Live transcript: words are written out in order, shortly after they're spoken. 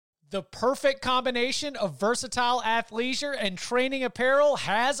The perfect combination of versatile athleisure and training apparel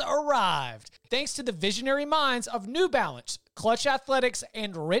has arrived. Thanks to the visionary minds of New Balance, Clutch Athletics,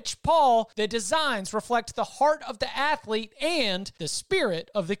 and Rich Paul, the designs reflect the heart of the athlete and the spirit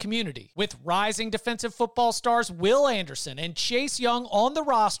of the community. With rising defensive football stars Will Anderson and Chase Young on the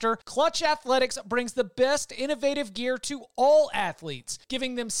roster, Clutch Athletics brings the best innovative gear to all athletes,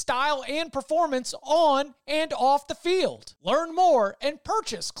 giving them style and performance on and off the field. Learn more and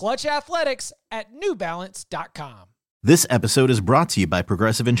purchase Clutch Athletics at newbalance.com. This episode is brought to you by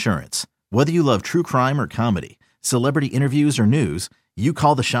Progressive Insurance. Whether you love true crime or comedy, celebrity interviews or news, you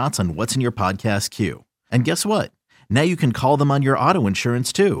call the shots on what's in your podcast queue. And guess what? Now you can call them on your auto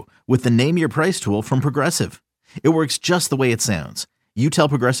insurance too with the Name Your Price tool from Progressive. It works just the way it sounds. You tell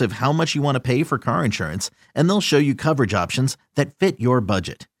Progressive how much you want to pay for car insurance, and they'll show you coverage options that fit your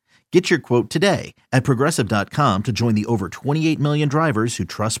budget. Get your quote today at Progressive.com to join the over 28 million drivers who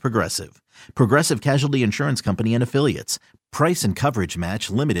trust Progressive. Progressive Casualty Insurance Company and Affiliates. Price and coverage match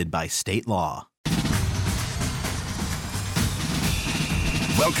limited by state law.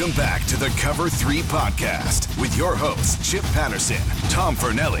 Welcome back to the Cover 3 podcast with your hosts, Chip Patterson, Tom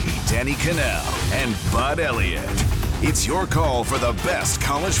Fernelli, Danny Cannell, and Bud Elliott. It's your call for the best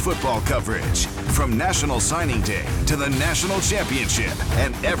college football coverage, from National Signing Day to the National Championship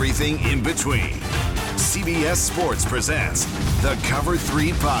and everything in between. CBS Sports presents the Cover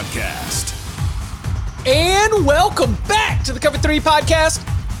 3 podcast. And welcome back to the Cover 3 podcast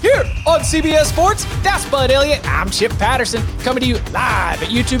here on CBS Sports. That's Bud Elliott. I'm Chip Patterson, coming to you live at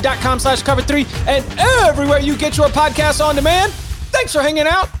youtube.com/cover3 and everywhere you get your podcasts on demand. Thanks for hanging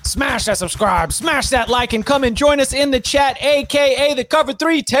out. Smash that subscribe, smash that like, and come and join us in the chat, a.k.a. the Cover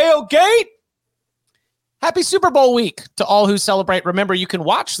 3 Tailgate. Happy Super Bowl week to all who celebrate. Remember, you can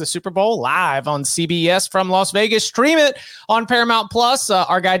watch the Super Bowl live on CBS from Las Vegas. Stream it on Paramount Plus.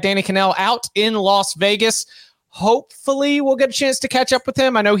 Our guy Danny Cannell out in Las Vegas. Hopefully, we'll get a chance to catch up with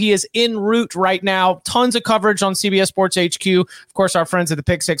him. I know he is en route right now. Tons of coverage on CBS Sports HQ. Of course, our friends at the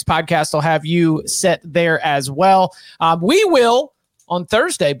Pick Six podcast will have you set there as well. We will, on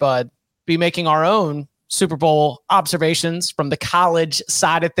Thursday, Bud, be making our own Super Bowl observations from the college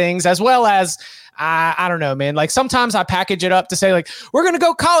side of things, as well as, I don't know, man. Like sometimes I package it up to say, like, we're going to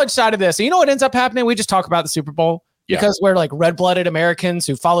go college side of this. And you know what ends up happening? We just talk about the Super Bowl because we're like red-blooded Americans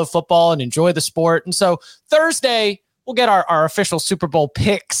who follow football and enjoy the sport. And so Thursday, we'll get our official Super Bowl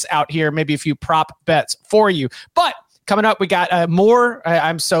picks out here, maybe a few prop bets for you. But coming up, we got more.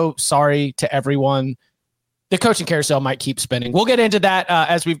 I'm so sorry to everyone. The coaching carousel might keep spinning. We'll get into that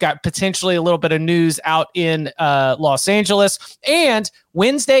as we've got potentially a little bit of news out in Los Angeles. And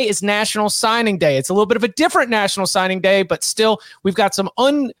Wednesday is National Signing Day. It's a little bit of a different National Signing Day, but still we've got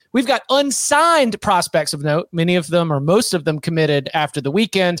unsigned prospects of note. Many of them, or most of them, committed after the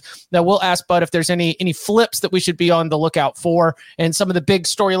weekend. Now we'll ask Bud if there's any flips that we should be on the lookout for, and some of the big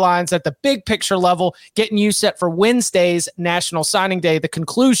storylines at the big picture level, getting you set for Wednesday's National Signing Day, the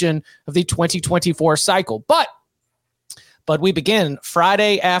conclusion of the 2024 cycle. But we begin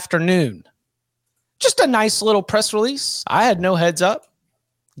Friday afternoon. Just a nice little press release. I had no heads up.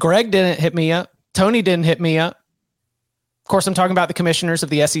 Greg didn't hit me up. Tony didn't hit me up. Of course, I'm talking about the commissioners of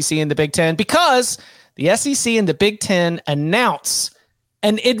the SEC and the Big Ten, because the SEC and the Big Ten announce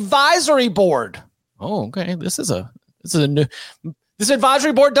an advisory board. Oh, okay. This is a new. This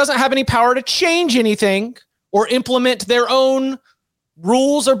advisory board doesn't have any power to change anything or implement their own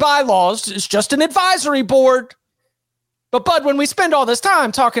rules or bylaws. It's just an advisory board. But Bud, when we spend all this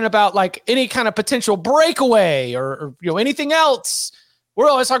time talking about like any kind of potential breakaway or anything else, we're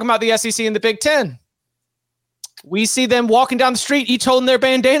always talking about the SEC and the Big Ten. We see them walking down the street, each holding their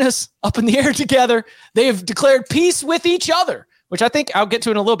bandanas up in the air together. They have declared peace with each other, which I think I'll get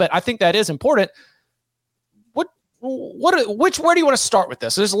to in a little bit. I think that is important. Where do you want to start with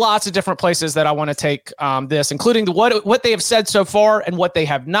this? There's lots of different places that I want to take this, including what they have said so far and what they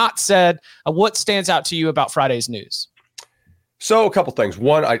have not said. What stands out to you about Friday's news? So a couple things.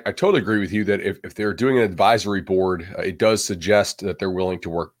 One, I totally agree with you that if they're doing an advisory board, it does suggest that they're willing to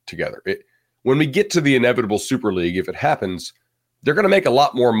work together. When we get to the inevitable Super League, if it happens, they're going to make a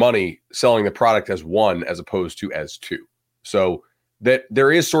lot more money selling the product as one as opposed to as two. So that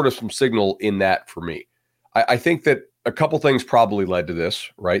there is sort of some signal in that for me. I think that a couple things probably led to this,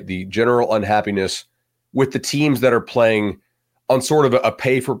 right? The general unhappiness with the teams that are playing on sort of a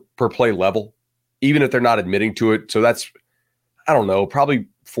pay per play level, even if they're not admitting to it. So that's, I don't know, probably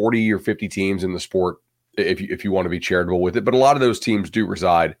 40 or 50 teams in the sport if you want to be charitable with it. But a lot of those teams do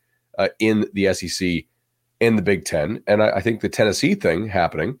reside in the SEC and the Big Ten. And I think the Tennessee thing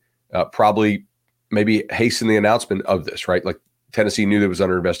happening probably maybe hasten the announcement of this, right? Like Tennessee knew that was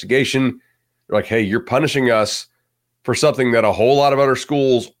under investigation. They're like, hey, you're punishing us for something that a whole lot of other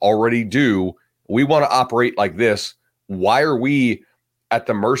schools already do. We want to operate like this. Why are we at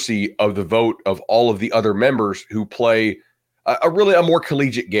the mercy of the vote of all of the other members who play a more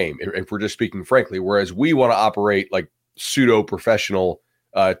collegiate game, if we're just speaking frankly, whereas we want to operate like pseudo-professional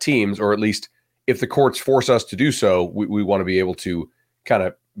teams, or at least if the courts force us to do so, we want to be able to kind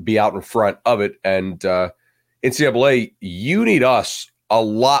of be out in front of it. And NCAA, you need us a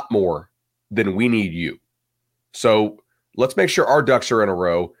lot more than we need you. So let's make sure our ducks are in a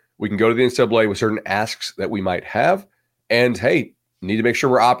row. We can go to the NCAA with certain asks that we might have. And hey, need to make sure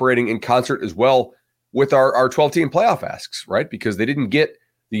we're operating in concert as well with our 12-team playoff asks, right? Because they didn't get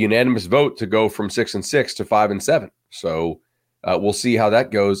the unanimous vote to go from 6-6 to 5-7. So we'll see how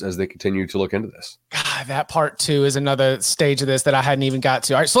that goes as they continue to look into this. God, that part too is another stage of this that I hadn't even got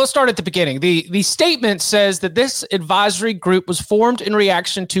to. All right, so let's start at the beginning. The statement says that this advisory group was formed in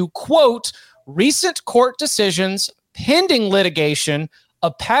reaction to, quote, recent court decisions, pending litigation,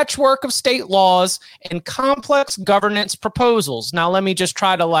 a patchwork of state laws, and complex governance proposals. Now, let me just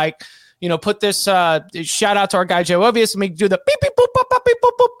try to put this shout out to our guy Joe Ovius and we do the beep beep boop boop boop beep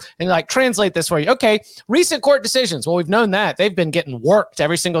boop boop and translate this for you. Okay, recent court decisions. Well, we've known that they've been getting worked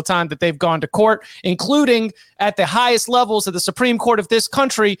every single time that they've gone to court, including at the highest levels of the Supreme Court of this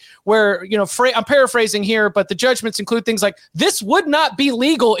country, where I'm paraphrasing here, but the judgments include things like this would not be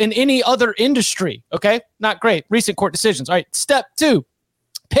legal in any other industry. Okay, not great. Recent court decisions. All right, step 2.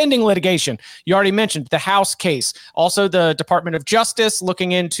 Pending litigation. You already mentioned the House case, also the Department of Justice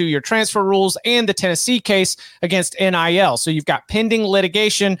looking into your transfer rules, and the Tennessee case against NIL. So you've got pending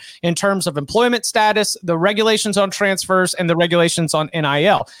litigation in terms of employment status, the regulations on transfers, and the regulations on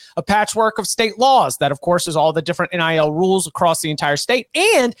NIL. A patchwork of state laws that, of course, is all the different NIL rules across the entire state.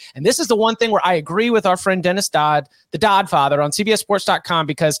 And this is the one thing where I agree with our friend Dennis Dodd, the Dodd father on CBSSports.com,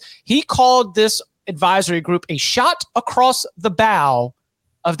 because he called this advisory group a shot across the bow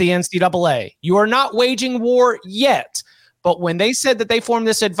of the NCAA. You are not waging war yet, but when they said that they formed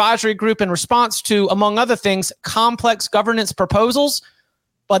this advisory group in response to, among other things, complex governance proposals,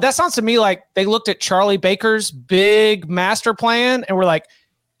 but that sounds to me like they looked at Charlie Baker's big master plan and were like,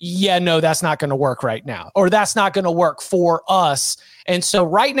 yeah, no, that's not going to work right now, or that's not going to work for us. And so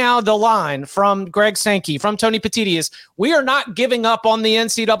right now, the line from Greg Sankey, from Tony Petitti is, we are not giving up on the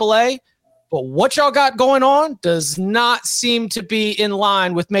NCAA, but what y'all got going on does not seem to be in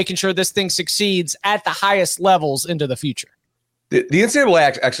line with making sure this thing succeeds at the highest levels into the future. The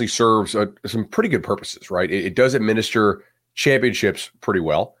NCAA actually serves some pretty good purposes, right? It does administer championships pretty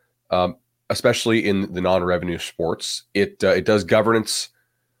well, especially in the non-revenue sports. It does governance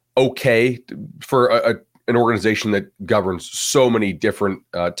okay for an organization that governs so many different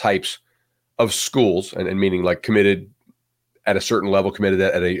types of schools, and meaning like committed at a certain level, committed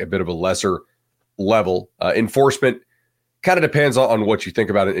at a bit of a lesser level. Enforcement kind of depends on what you think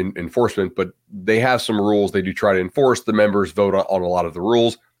about it in enforcement, but they have some rules they do try to enforce. The members vote on a lot of the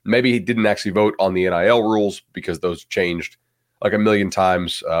rules. Maybe he didn't actually vote on the NIL rules because those changed like a million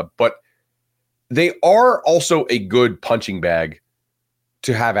times. But they are also a good punching bag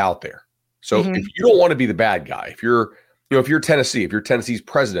to have out there. So if you don't want to be the bad guy, if you're Tennessee, if you're Tennessee's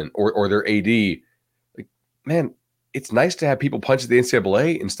president or their AD, like, man, it's nice to have people punch at the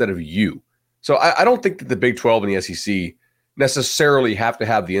NCAA instead of you. So I don't think that the Big 12 and the SEC necessarily have to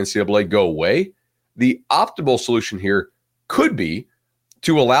have the NCAA go away. The optimal solution here could be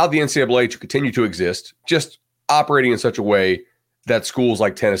to allow the NCAA to continue to exist, just operating in such a way that schools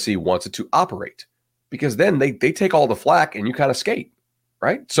like Tennessee wants it to operate, because then they take all the flack and you kind of skate,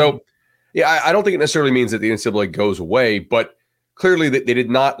 right? So, yeah, I don't think it necessarily means that the NCAA goes away, but clearly they did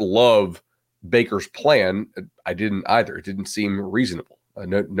not love Baker's plan. I didn't either. It didn't seem reasonable.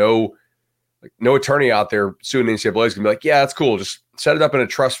 No attorney out there suing the NCAA is gonna be like, yeah, that's cool. Just set it up in a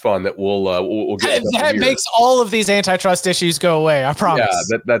trust fund that we'll get. That makes all of these antitrust issues go away. I promise.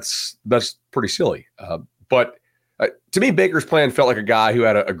 Yeah, that's pretty silly. But to me, Baker's plan felt like a guy who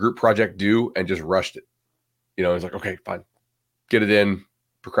had a group project due and just rushed it. He's like, okay, fine, get it in,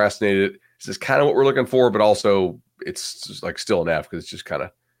 procrastinated it. This is kind of what we're looking for, but also it's just like still an F because it's just kind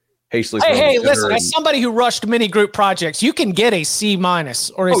of hastily. Hey, listen, as somebody who rushed many group projects, you can get a C-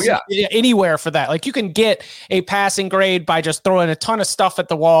 or a C anywhere for that. Like you can get a passing grade by just throwing a ton of stuff at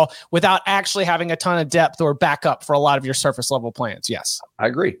the wall without actually having a ton of depth or backup for a lot of your surface level plans. Yes, I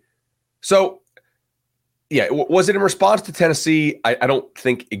agree. So, yeah, was it in response to Tennessee? I don't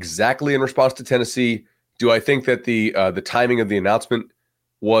think exactly in response to Tennessee. Do I think that the timing of the announcement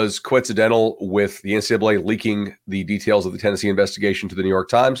was coincidental with the NCAA leaking the details of the Tennessee investigation to the New York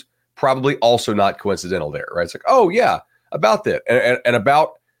Times? Probably also not coincidental there, right? It's like, oh yeah, about that and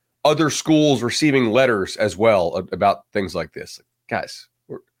about other schools receiving letters as well about things like this. Guys,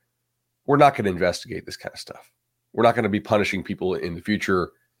 we're not going to investigate this kind of stuff. We're not going to be punishing people in the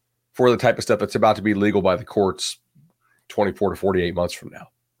future for the type of stuff that's about to be legal by the courts 24 to 48 months from now,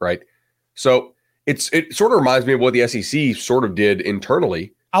 right? So it sort of reminds me of what the SEC sort of did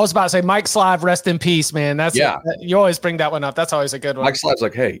internally. I was about to say Mike Slive, rest in peace, man. You always bring that one up. That's always a good one. Mike Slive's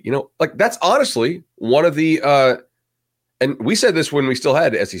like, hey, that's honestly one of the and we said this when we still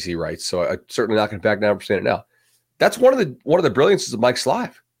had SEC rights, so I'm certainly not going to back down from saying it now. That's one of the brilliances of Mike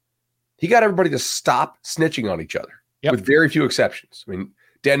Slive. He got everybody to stop snitching on each other, with very few exceptions. I mean,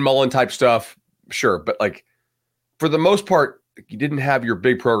 Dan Mullen type stuff, sure, but like for the most part, you didn't have your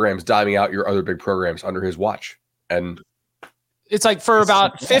big programs diming out your other big programs under his watch. And it's like for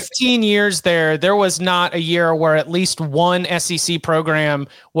about 15 years there was not a year where at least one SEC program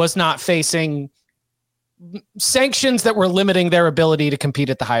was not facing sanctions that were limiting their ability to compete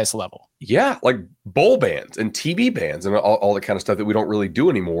at the highest level. Yeah, like bowl bans and TV bans and all that kind of stuff that we don't really do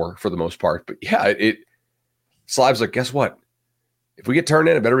anymore for the most part. But yeah, Slive's like, guess what? If we get turned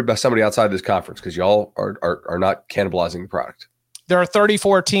in, it better be by somebody outside this conference because y'all are not cannibalizing the product. There are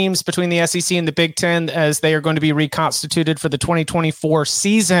 34 teams between the SEC and the Big Ten as they are going to be reconstituted for the 2024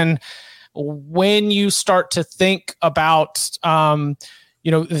 season. When you start to think about, them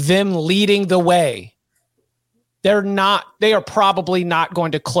leading the way, they are probably not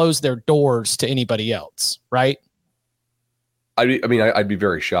going to close their doors to anybody else, right? I'd be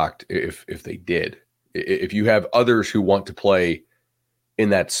very shocked if they did. If you have others who want to play in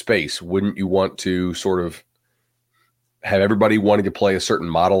that space, wouldn't you want to sort of have everybody wanting to play a certain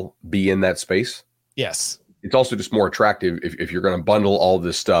model be in that space? Yes. It's also just more attractive if you're going to bundle all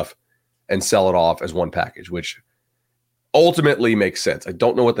this stuff and sell it off as one package, which ultimately makes sense. I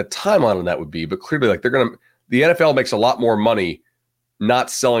don't know what the timeline on that would be, but clearly the NFL makes a lot more money not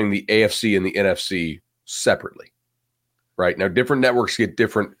selling the AFC and the NFC separately, right? Now, different networks get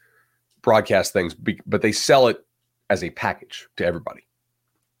different broadcast things, but they sell it as a package to everybody.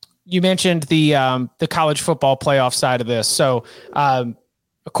 You mentioned the college football playoff side of this. So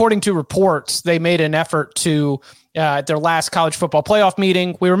according to reports, they made an effort to their last college football playoff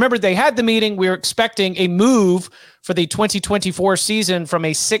meeting. We remember they had the meeting. We were expecting a move for the 2024 season from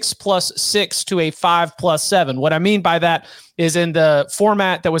a 6+6 to a 5+7. What I mean by that is in the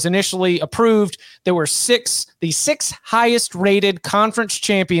format that was initially approved, there were the six highest rated conference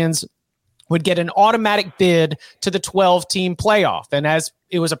champions would get an automatic bid to the 12-team playoff. And as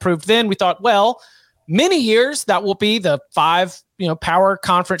it was approved then, we thought, well, many years that will be the 5 power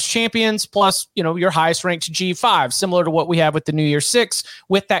conference champions plus your highest ranked G5, similar to what we have with the New Year's Six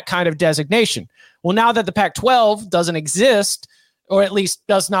with that kind of designation. Well, now that the Pac-12 doesn't exist, or at least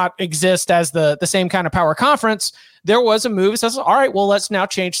does not exist as the same kind of power conference, there was a move that says, all right, well, let's now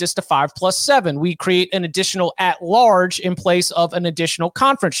change this to 5+7. We create an additional at-large in place of an additional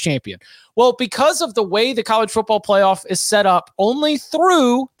conference champion. Well, because of the way the college football playoff is set up only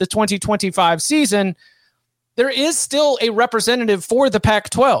through the 2025 season, there is still a representative for the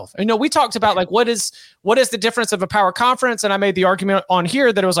Pac-12. We talked about what is the difference of a power conference, and I made the argument on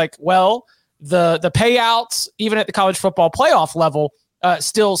here that it was like, well, the payouts, even at the college football playoff level,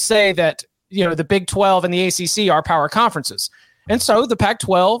 still say that the Big 12 and the ACC are power conferences. And so the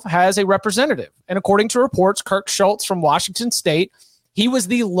Pac-12 has a representative. And according to reports, Kirk Schultz from Washington State, he was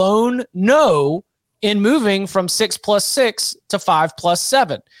the lone no in moving from 6+6 to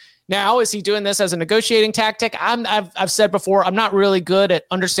 5+7. Now, is he doing this as a negotiating tactic? I've said before, I'm not really good at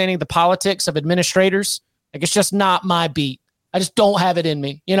understanding the politics of administrators. It's just not my beat. I just don't have it in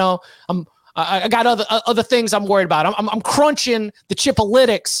me. I got other things I'm worried about. I'm crunching the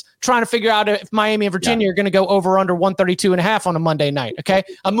chipalytics, trying to figure out if Miami and Virginia are going to go over under 132.5 on a Monday night. Okay,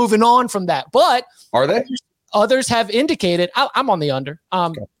 I'm moving on from that. But are they? Others have indicated I'm on the under.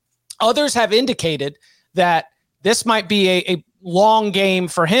 Okay. Others have indicated that this might be a long game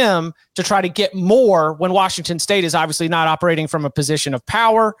for him to try to get more when Washington State is obviously not operating from a position of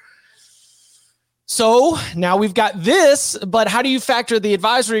power. So now we've got this, but how do you factor the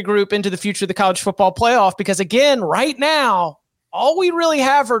advisory group into the future of the college football playoff? Because again, right now, all we really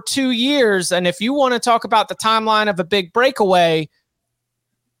have are 2 years. And if you want to talk about the timeline of a big breakaway,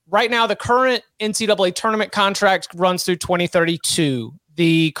 right now, the current NCAA tournament contract runs through 2032.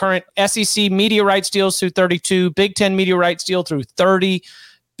 The current SEC media rights deals through 32, Big Ten media rights deal through 30,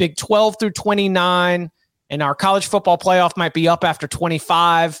 Big 12 through 29, and our college football playoff might be up after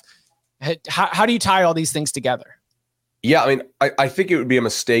 25. How do you tie all these things together? Yeah, I think it would be a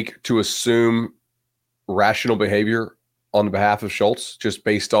mistake to assume rational behavior on behalf of Schultz, just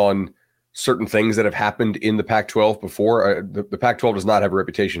based on certain things that have happened in the Pac-12 before. The Pac-12 does not have a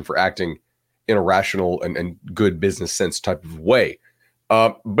reputation for acting in a rational and good business sense type of way.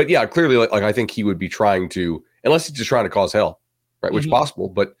 But yeah, clearly, like I think he would be trying to, unless he's just trying to cause hell, right? Which is possible,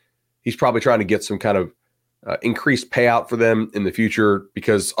 but he's probably trying to get some kind of increased payout for them in the future,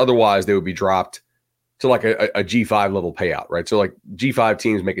 because otherwise they would be dropped to like a G5 level payout, right? So like G5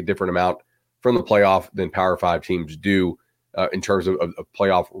 teams make a different amount from the playoff than Power 5 teams do in terms of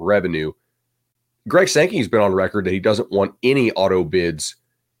playoff revenue. Greg Sankey's been on record that he doesn't want any auto bids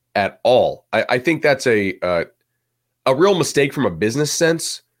at all. I think that's a real mistake from a business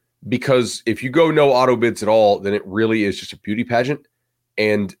sense, because if you go no auto bids at all, then it really is just a beauty pageant,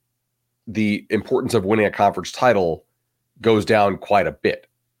 and the importance of winning a conference title goes down quite a bit.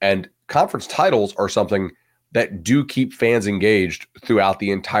 And conference titles are something that do keep fans engaged throughout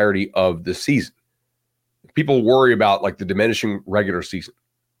the entirety of the season. People worry about like the diminishing regular season.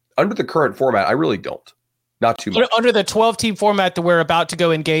 Under the current format, I really don't. Not too much. Under the 12-team format that we're about to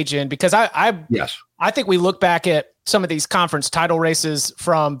go engage in, because I think we look back at some of these conference title races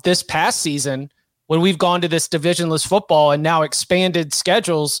from this past season when we've gone to this divisionless football and now expanded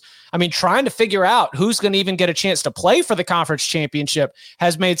schedules. I mean, trying to figure out who's going to even get a chance to play for the conference championship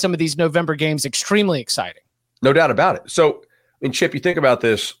has made some of these November games extremely exciting. No doubt about it. So, I mean, Chip, you think about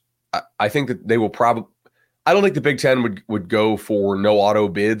this, I think that they will probably – I don't think the Big Ten would go for no auto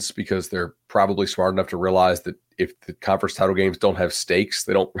bids, because they're probably smart enough to realize that if the conference title games don't have stakes,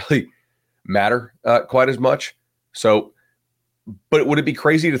 they don't really matter quite as much. So, but would it be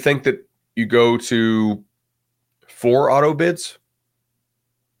crazy to think that you go to 4 auto bids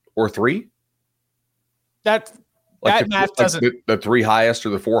or 3? That math doesn't. The 3 highest or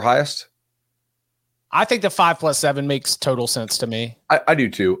the 4 highest? I think the 5+7 makes total sense to me. I do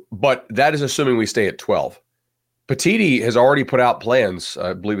too, but that is assuming we stay at 12. Petiti has already put out plans,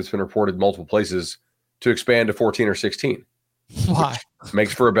 I believe it's been reported multiple places, to expand to 14 or 16. Why?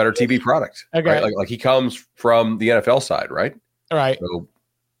 Makes for a better TV product. Okay. Right? Like he comes from the NFL side, right? All right. So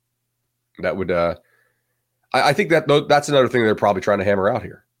that would, I think that's another thing they're probably trying to hammer out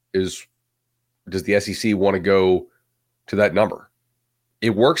here is, does the SEC want to go to that number?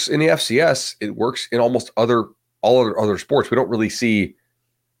 It works in the FCS. It works in almost all other sports. We don't really see.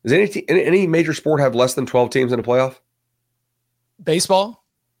 Does any major sport have less than 12 teams in a playoff? Baseball?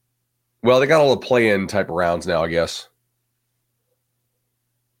 Well, they got all the play-in type of rounds now, I guess,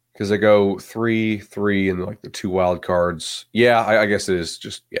 because they go 3-3 and like the 2 wild cards. Yeah, I guess it is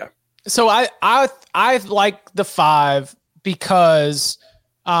just So I like the 5 because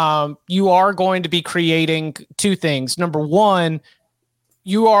you are going to be creating 2 things. Number one,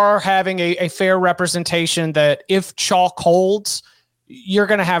 you are having a fair representation that if chalk holds, you're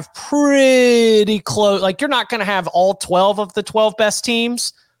going to have pretty close. Like, you're not going to have all 12 of the 12 best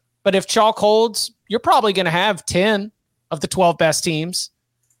teams, but if chalk holds, you're probably going to have 10 of the 12 best teams.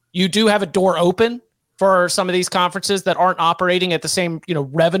 You do have a door open for some of these conferences that aren't operating at the same,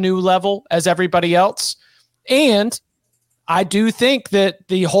 revenue level as everybody else. And I do think that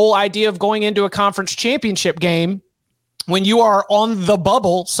the whole idea of going into a conference championship game, when you are on the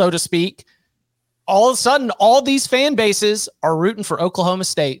bubble, so to speak, all of a sudden, all these fan bases are rooting for Oklahoma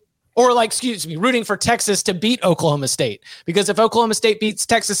State, or rooting for Texas to beat Oklahoma State. Because if Oklahoma State beats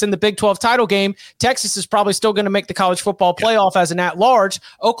Texas in the Big 12 title game, Texas is probably still going to make the college football playoff as an at-large.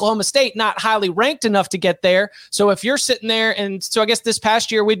 Oklahoma State not highly ranked enough to get there. So if you're sitting there, and so I guess this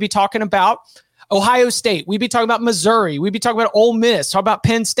past year we'd be talking about Ohio State, we'd be talking about Missouri, we'd be talking about Ole Miss, talk about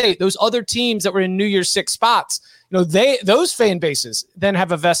Penn State, those other teams that were in New Year's 6 spots. Those fan bases then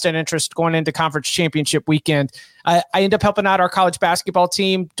have a vested interest going into conference championship weekend. I end up helping out our college basketball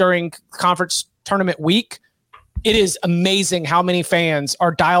team during conference tournament week. It is amazing how many fans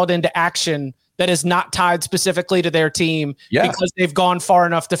are dialed into action that is not tied specifically to their team because they've gone far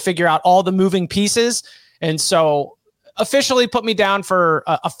enough to figure out all the moving pieces. And so officially put me down for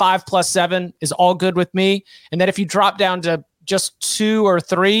a 5+7 is all good with me. And then if you drop down to just 2 or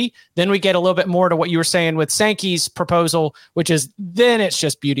 3, then we get a little bit more to what you were saying with Sankey's proposal, which is then it's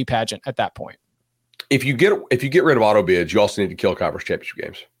just beauty pageant at that point. If you get rid of auto bids, you also need to kill conference championship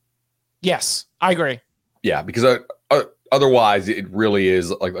games. Yes, I agree. Yeah, because otherwise it really is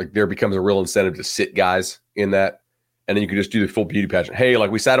like there becomes a real incentive to sit guys in that, and then you can just do the full beauty pageant. Hey,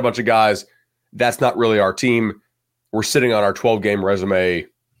 like we sat a bunch of guys, that's not really our team. We're sitting on our 12-game resume,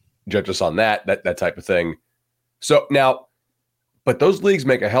 judge us on that type of thing. So now. But those leagues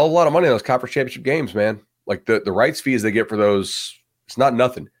make a hell of a lot of money on those conference championship games, man. Like the rights fees they get for those, it's not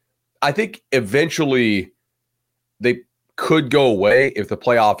nothing. I think eventually they could go away if the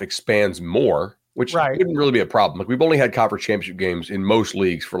playoff expands more, which wouldn't really be a problem. Like we've only had conference championship games in most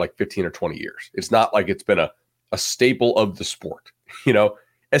leagues for like 15 or 20 years. It's not like it's been a staple of the sport. You know,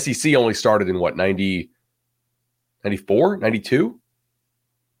 SEC only started in what, 90, 94, 92?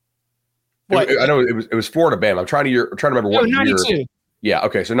 I know it was Florida Bama. I'm trying to remember what 92. year. Yeah,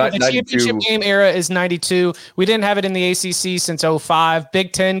 okay. So not the 92. Championship game era is 92. We didn't have it in the ACC since 05.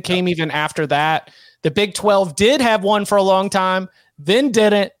 Big 10 came even after that. The Big 12 did have one for a long time, then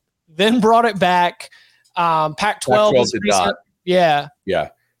didn't, then brought it back. Pac-12 did not. Yeah. Yeah.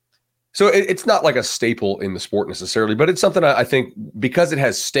 So it's not like a staple in the sport necessarily, but it's something I think because it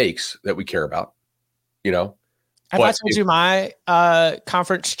has stakes that we care about, you know. Have I told you my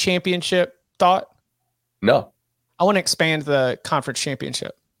conference championship thought? No. I want to expand the conference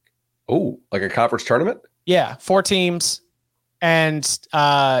championship. Oh, like a conference tournament? Yeah, 4 teams and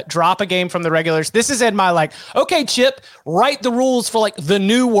drop a game from the regulars. This is in my okay, Chip, write the rules for the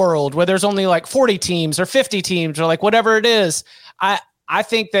new world where there's only 40 teams or 50 teams or whatever it is. I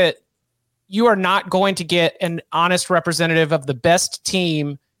think that you are not going to get an honest representative of the best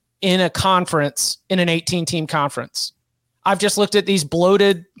team in a conference, in an 18-team conference. I've just looked at these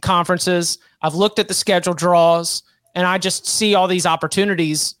bloated conferences. I've looked at the schedule draws, and I just see all these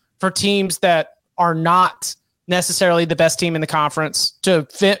opportunities for teams that are not necessarily the best team in the conference to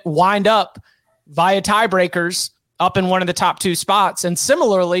wind up via tiebreakers up in one of the top 2 spots. And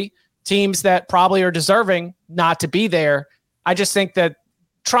similarly, teams that probably are deserving not to be there. I just think that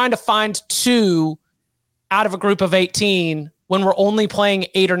trying to find 2 out of a group of 18 when we're only playing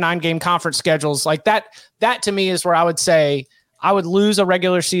 8 or 9 game conference schedules that to me is where I would say I would lose a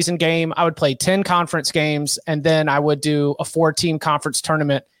regular season game. I would play 10 conference games, and then I would do a 4-team conference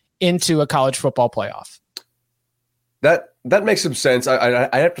tournament into a college football playoff. That makes some sense.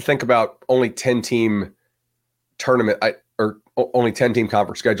 I have to think about only 10-team tournament or only 10-team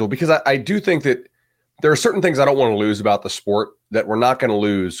conference schedule, because I do think that there are certain things I don't want to lose about the sport that we're not going to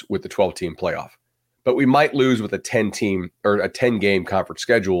lose with the 12-team playoff, but we might lose with a 10-team or a 10-game conference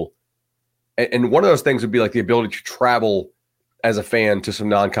schedule. And one of those things would be the ability to travel as a fan to some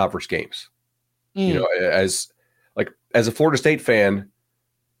non-conference games. You know, as a Florida State fan,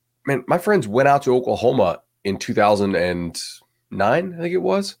 man, my friends went out to Oklahoma in 2009, I think it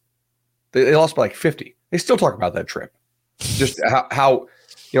was. They lost by 50. They still talk about that trip. Just how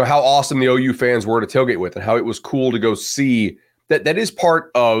awesome the OU fans were to tailgate with, and how it was cool to go see that. That is part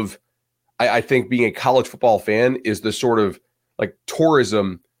of, I think, being a college football fan is the sort of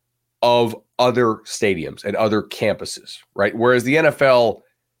tourism of other stadiums and other campuses, right? Whereas the NFL,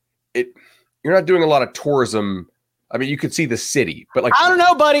 you're not doing a lot of tourism. I mean, you could see the city, but I don't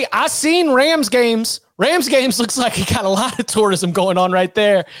know, buddy. I seen Rams games. Rams games looks like it got a lot of tourism going on right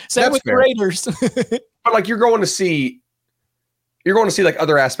there. Same with the Raiders. But you're going to see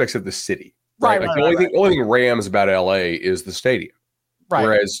other aspects of the city, right? The only thing Rams about LA is the stadium. Right.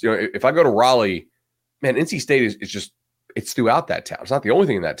 Whereas, if I go to Raleigh, man, NC State is just, it's throughout that town. It's not the only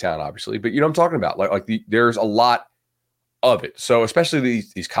thing in that town, obviously, but I'm talking about there's a lot of it. So especially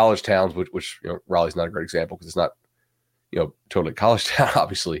these college towns, which Raleigh's not a great example because it's not, totally college town,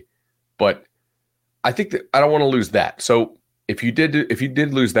 obviously, but I think that I don't want to lose that. So if you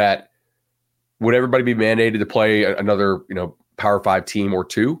did lose that, would everybody be mandated to play another, Power 5 team or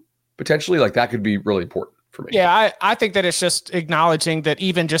 2 potentially? That could be really important for me. Yeah. I think that it's just acknowledging that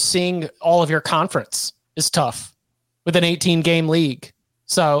even just seeing all of your conference is tough with an 18-game league.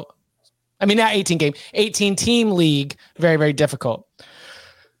 So, I mean, not 18-team league, very, very difficult.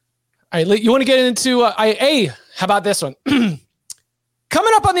 All right, you want to get into how about this one?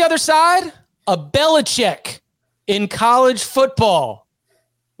 Coming up on the other side, a Belichick in college football.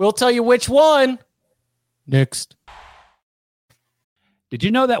 We'll tell you which one next. Did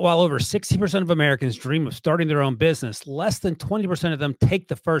you know that while over 60% of Americans dream of starting their own business, less than 20% of them take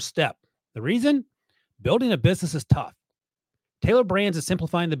the first step? The reason? Building a business is tough. Taylor Brands is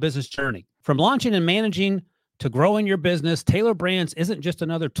simplifying the business journey. From launching and managing to growing your business, Taylor Brands isn't just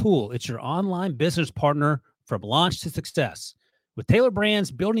another tool. It's your online business partner from launch to success. With Taylor Brands,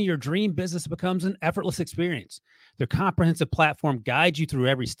 building your dream business becomes an effortless experience. Their comprehensive platform guides you through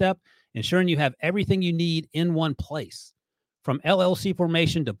every step, ensuring you have everything you need in one place. From LLC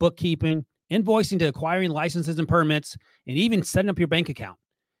formation to bookkeeping, invoicing to acquiring licenses and permits, and even setting up your bank account,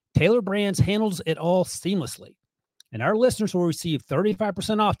 Taylor Brands handles it all seamlessly. And our listeners will receive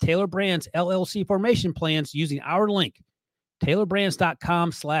 35% off Taylor Brands LLC formation plans using our link,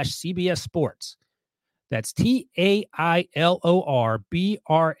 taylorbrands.com/CBS Sports. That's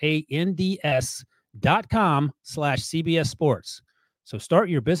TAILORBRANDS.com/CBS Sports. So start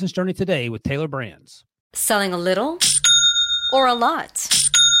your business journey today with Taylor Brands. Selling a little or a lot?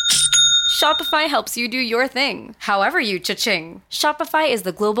 Shopify helps you do your thing, however you cha-ching. Shopify is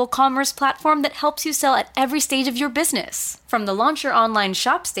the global commerce platform that helps you sell at every stage of your business. From the launch your online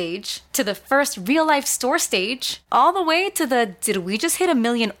shop stage, to the first real-life store stage, all the way to the did we just hit 1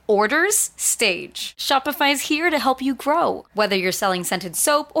 million orders stage. Shopify's here to help you grow. Whether you're selling scented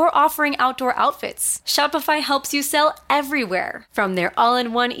soap or offering outdoor outfits, Shopify helps you sell everywhere. From their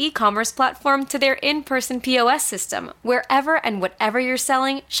all-in-one e-commerce platform to their in-person POS system, wherever and whatever you're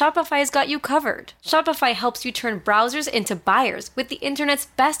selling, Shopify's got you covered. Shopify helps you turn browsers into buyers with the internet's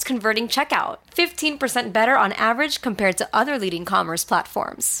best converting checkout. 15% better on average compared to other leading commerce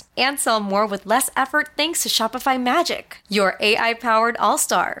platforms. And sell more with less effort thanks to Shopify Magic, your AI-powered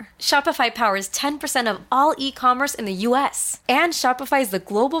all-star. Shopify powers 10% of all e-commerce in the US. And Shopify is the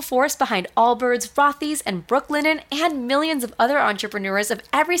global force behind Allbirds, Rothy's, and Brooklinen, and millions of other entrepreneurs of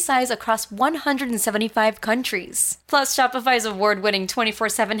every size across 175 countries. Plus, Shopify's award-winning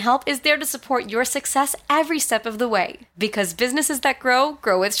 24/7 help is there to support your success every step of the way. Because businesses that grow,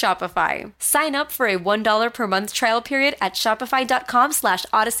 grow with Shopify. Sign up for a $1 per month trial period at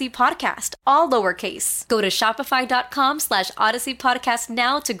shopify.com/Odyssey Podcast, all lowercase. Go to shopify.com/Odyssey Podcast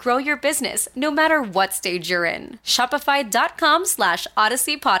now to grow your business, no matter what stage you're in.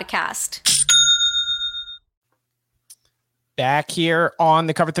 Shopify.com/Odyssey Podcast. Back here on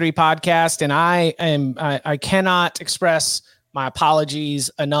the Cover 3 podcast, and I cannot express my apologies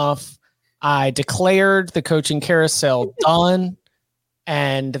enough. I declared the coaching carousel done,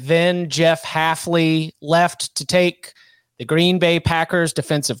 and then Jeff Hafley left to take the Green Bay Packers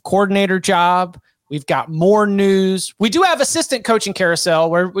defensive coordinator job. We've got more news. We do have assistant coaching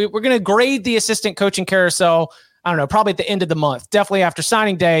carousel. We're going to grade the assistant coaching carousel, I don't know, probably at the end of the month, definitely after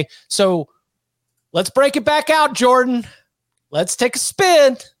signing day. So let's break it back out, Jordan. Let's take a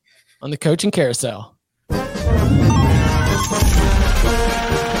spin on the coaching carousel.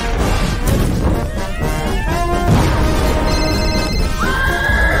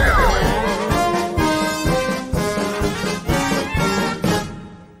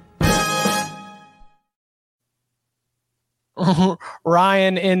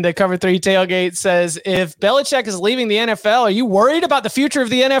 Ryan in the Cover 3 tailgate says, if Belichick is leaving the NFL, are you worried about the future of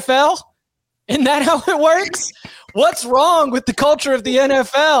the NFL? Isn't that how it works? What's wrong with the culture of the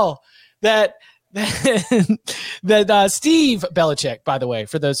NFL that Steve Belichick, by the way,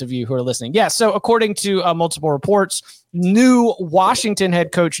 for those of you who are listening. Yeah, so according to multiple reports, new Washington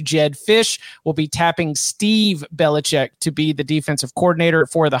head coach Jed Fish will be tapping Steve Belichick to be the defensive coordinator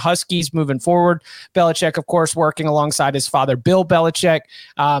for the Huskies moving forward. Belichick, of course, working alongside his father, Bill Belichick,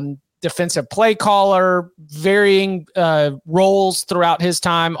 defensive play caller, varying roles throughout his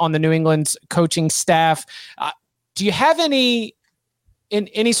time on the New England's coaching staff. Do you have any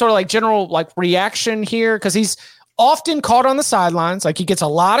sort of like general like reaction here? Because he's often caught on the sidelines. Like he gets a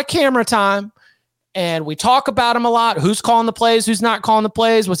lot of camera time and we talk about him a lot. Who's calling the plays? Who's not calling the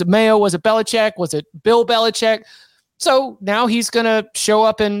plays? Was it Mayo? Was it Belichick? Was it Bill Belichick? So now he's going to show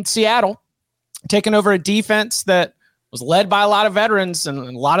up in Seattle, taking over a defense that was led by a lot of veterans, and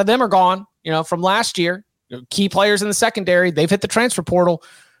a lot of them are gone, from last year. Key players in the secondary, they've hit the transfer portal.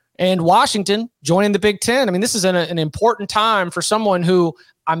 And Washington joining the Big Ten. I mean, this is an important time for someone who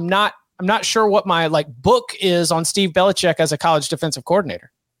I'm not sure what my book is on Steve Belichick as a college defensive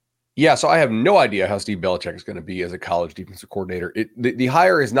coordinator. Yeah, so I have no idea how Steve Belichick is going to be as a college defensive coordinator. The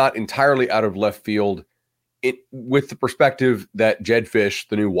hire is not entirely out of left field with the perspective that Jed Fish,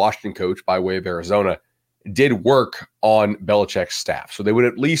 the new Washington coach by way of Arizona, did work on Belichick's staff. So they would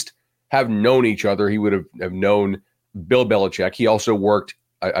at least have known each other. He would have known Bill Belichick. He also worked,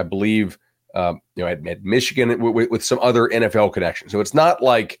 I believe, at Michigan with some other NFL connections. So it's not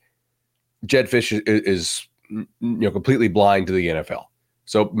like Jed Fish is completely blind to the NFL.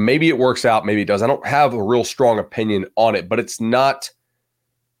 So maybe it works out, maybe it does. I don't have a real strong opinion on it, but it's not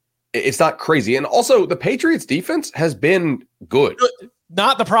crazy. And also the Patriots defense has been good.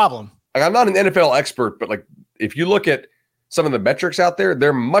 Not the problem. I'm not an NFL expert, but if you look at some of the metrics out there,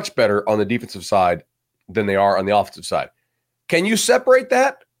 they're much better on the defensive side than they are on the offensive side. Can you separate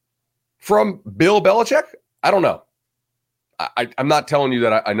that from Bill Belichick? I don't know. I'm not telling you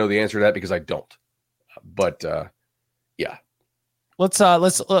that I know the answer to that because I don't. But yeah. Let's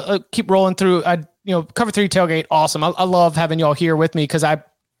keep rolling through. Cover 3 tailgate, awesome. I love having y'all here with me because I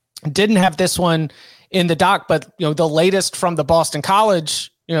didn't have this one in the doc, but the latest from the Boston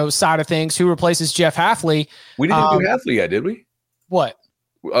College side of things, who replaces Jeff Hafley. We didn't do Hafley yet, did we? What?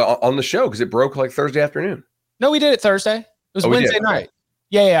 On the show, because it broke Thursday afternoon. No, we did it Thursday. It was Wednesday night.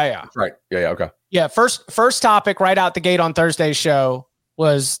 Yeah. That's right. Yeah, okay. Yeah, first topic right out the gate on Thursday's show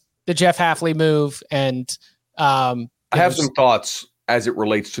was the Jeff Hafley move. And I have some thoughts as it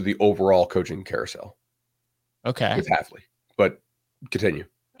relates to the overall coaching carousel. Okay. With Hafley, but continue.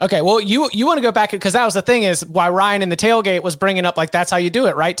 Okay, well, you want to go back because that was the thing is why Ryan in the tailgate was bringing up like that's how you do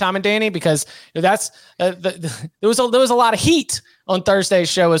it, right, Tom and Danny? Because that's there was a lot of heat on Thursday's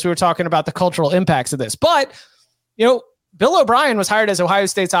show as we were talking about the cultural impacts of this. But Bill O'Brien was hired as Ohio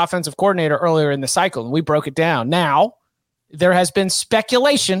State's offensive coordinator earlier in the cycle, and we broke it down. Now there has been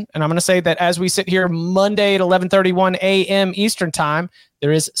speculation, and I'm going to say that as we sit here Monday at 11:31 a.m. Eastern time,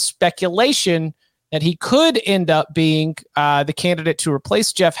 there is speculation that he could end up being the candidate to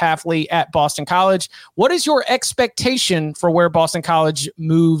replace Jeff Hafley at Boston College. What is your expectation for where Boston College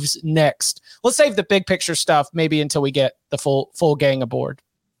moves next? Let's save the big picture stuff maybe until we get the full gang aboard.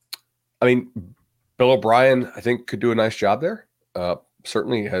 I mean, Bill O'Brien, I think, could do a nice job there.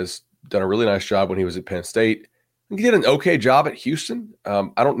 Certainly has done a really nice job when he was at Penn State. He did an okay job at Houston.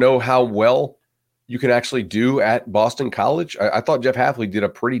 I don't know how well you can actually do at Boston College. I thought Jeff Hafley did a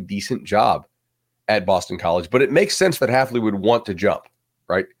pretty decent job at Boston College, but it makes sense that Hafley would want to jump,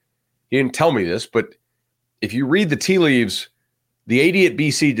 right? He didn't tell me this, but if you read the tea leaves, the AD at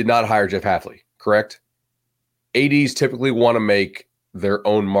BC did not hire Jeff Hafley, correct? ADs typically want to make their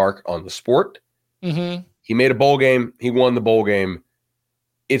own mark on the sport. Mm-hmm. He made a bowl game. He won the bowl game.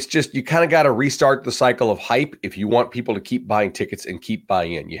 It's just you kind of got to restart the cycle of hype if you want people to keep buying tickets and keep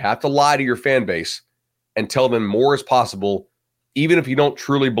buying in. You have to lie to your fan base and tell them more is possible, even if you don't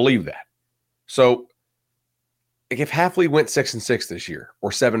truly believe that. So, if Hafley went 6-6 this year or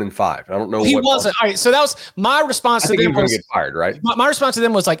 7-5, I don't know. He wasn't. All right, so that was my response to them. He was going to get fired, right? My response to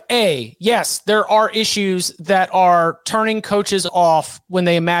them was like, yes, there are issues that are turning coaches off when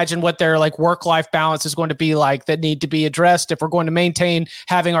they imagine what their like work-life balance is going to be like that need to be addressed if we're going to maintain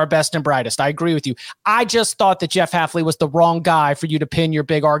having our best and brightest. I agree with you. I just thought that Jeff Hafley was the wrong guy for you to pin your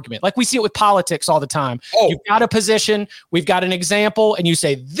big argument. Like we see it with politics all the time. You've got a position, we've got an example, and you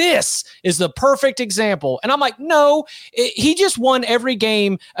say, this is the perfect example. And I'm like, no, he just won every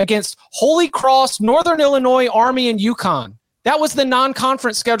game against Holy Cross, Northern Illinois, Army, and UConn. That was the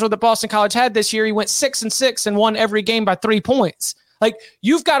non-conference schedule that Boston College had this year. He went 6-6 and won every game by 3 points. Like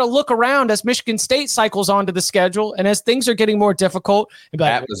you've got to look around as Michigan State cycles onto the schedule and as things are getting more difficult. And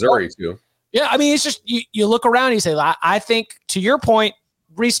at Missouri too. Yeah, I mean, it's just you look around and you say, I think to your point,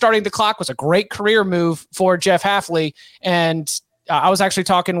 restarting the clock was a great career move for Jeff Hafley. And I was actually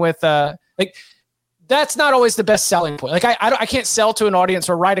talking with that's not always the best selling point. Like I can't sell to an audience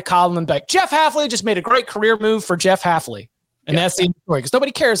or write a column and be like, Jeff Hafley just made a great career move for Jeff Hafley. And that's the story because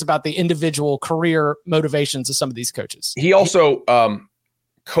nobody cares about the individual career motivations of some of these coaches. He also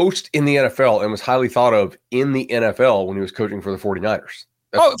coached in the NFL and was highly thought of in the NFL when he was coaching for the 49ers.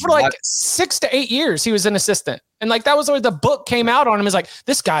 For like 6 to 8 years, he was an assistant. And like that was where the book came out on him. Is like,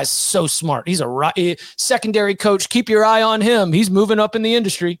 this guy's so smart. He's a secondary coach. Keep your eye on him. He's moving up in the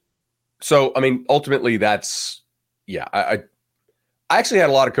industry. So, I mean, ultimately that's, I actually had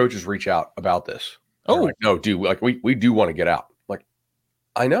a lot of coaches reach out about this. Like, no, dude, like we do want to get out. Like,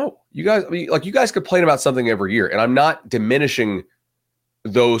 I know you guys, you guys complain about something every year, and I'm not diminishing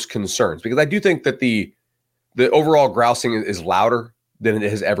those concerns because I do think that the overall grousing is louder than it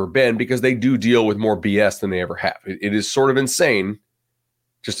has ever been because they do deal with more BS than they ever have. It is sort of insane,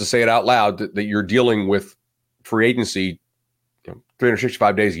 just to say it out loud, that you're dealing with free agency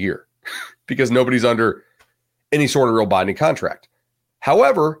 365 days a year because nobody's under any sort of real binding contract.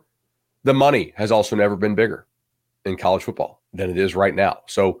 However, the money has also never been bigger in college football than it is right now.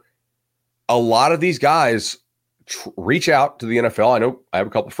 So a lot of these guys reach out to the NFL. I know I have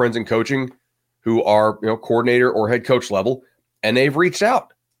a couple of friends in coaching who are, coordinator or head coach level, and they've reached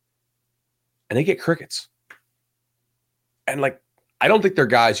out and they get crickets. And I don't think they're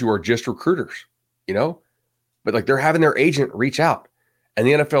guys who are just recruiters, but they're having their agent reach out and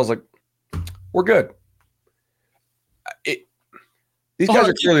the NFL's like, we're good. These guys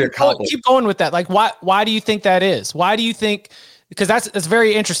are clearly accomplished. Keep going with that. Like, why do you think that is? Why do you think? Because that's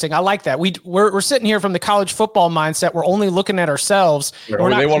very interesting. I like that. We're sitting here from the college football mindset. We're only looking at ourselves. They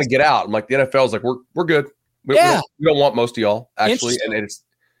want to get out. I'm like, the NFL's like, we're good. We don't want most of y'all actually, and it's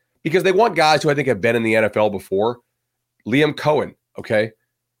because they want guys who I think have been in the NFL before. Liam Cohen. Okay,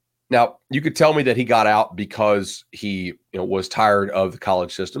 now you could tell me that he got out because he was tired of the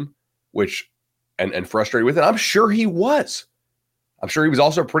college system, which and frustrated with it. I'm sure he was. I'm sure he was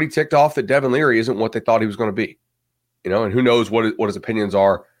also pretty ticked off that Devin Leary isn't what they thought he was going to be, and who knows what his opinions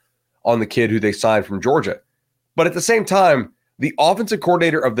are on the kid who they signed from Georgia. But at the same time, the offensive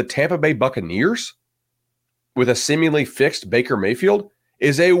coordinator of the Tampa Bay Buccaneers with a seemingly fixed Baker Mayfield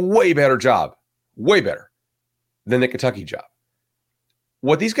is a way better job, way better than the Kentucky job.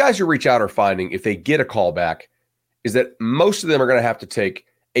 What these guys who reach out are finding if they get a call back is that most of them are going to have to take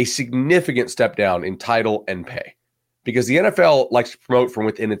a significant step down in title and pay because the NFL likes to promote from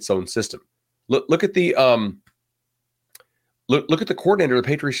within its own system. Look at the look at the coordinator the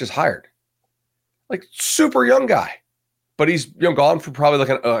Patriots just hired. Like super young guy, but he's gone for probably like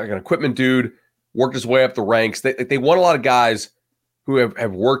an equipment dude, worked his way up the ranks. They want a lot of guys who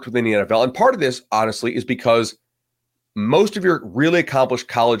have worked within the NFL. And part of this, honestly, is because most of your really accomplished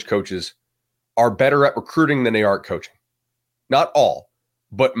college coaches are better at recruiting than they are at coaching. Not all,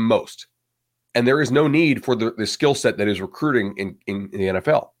 but most. And there is no need for the skill set that is recruiting in the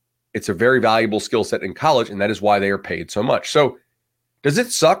NFL. It's a very valuable skill set in college, and that is why they are paid so much. So does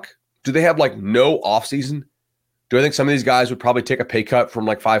it suck? Do they have like no offseason? Do I think some of these guys would probably take a pay cut from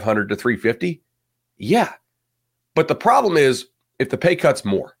like 500 to 350? Yeah. But the problem is if the pay cut's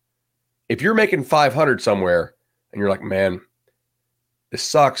more. If you're making 500 somewhere and you're like, man, this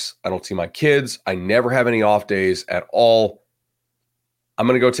sucks. I don't see my kids. I never have any off days at all. I'm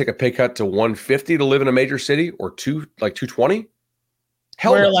going to go take a pay cut to 150 to live in a major city or 220.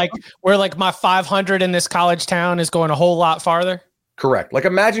 Hell where no. where my 500 in this college town is going a whole lot farther. Correct. Like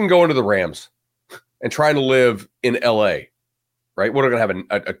imagine going to the Rams and trying to live in LA, right? What are going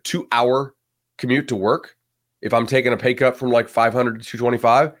to have a 2-hour commute to work if I'm taking a pay cut from like 500 to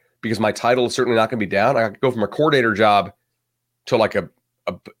 225 because my title is certainly not going to be down. I could go from a coordinator job to like a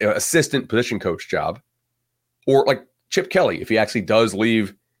assistant position coach job, or like Chip Kelly, if he actually does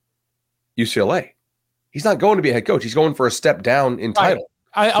leave UCLA, he's not going to be a head coach. He's going for a step down in title.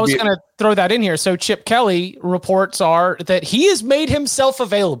 I was going to throw that in here. So Chip Kelly reports are that he has made himself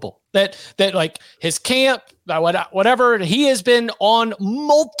available, that like his camp, whatever, he has been on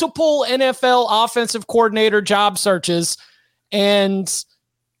multiple NFL offensive coordinator job searches, and his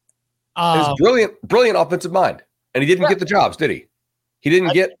brilliant offensive mind. And he didn't get the jobs, did he? He didn't.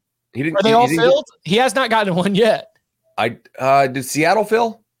 Are they all filled? He has not gotten one yet. Did Seattle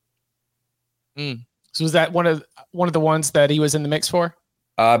fill? So was that one of the ones that he was in the mix for?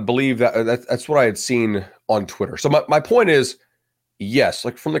 I believe that's what I had seen on Twitter. So my point is, yes,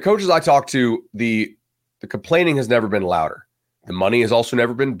 like from the coaches I talked to, the complaining has never been louder. The money has also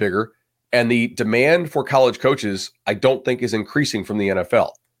never been bigger. And the demand for college coaches, I don't think is increasing from the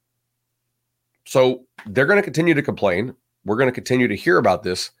NFL. So they're going to continue to complain. We're going to continue to hear about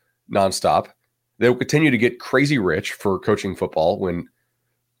this nonstop. They'll continue to get crazy rich for coaching football when,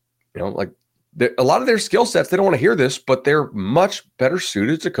 like a lot of their skill sets, they don't want to hear this, but they're much better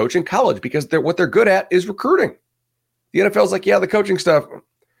suited to coach in college because what they're good at is recruiting. The NFL's like, yeah, the coaching stuff,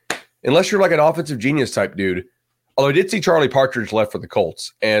 unless you're like an offensive genius type dude. Although I did see Charlie Partridge left for the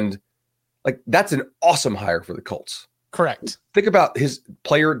Colts, and like that's an awesome hire for the Colts. Correct. Think about his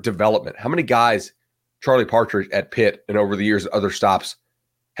player development. How many guys Charlie Partridge at Pitt and over the years at other stops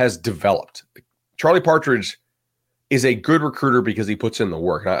has developed? Charlie Partridge is a good recruiter because he puts in the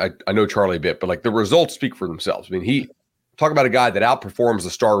work. I know Charlie a bit, but like the results speak for themselves. I mean, talk about a guy that outperforms the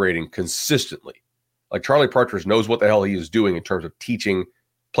star rating consistently. Like Charlie Partridge knows what the hell he is doing in terms of teaching,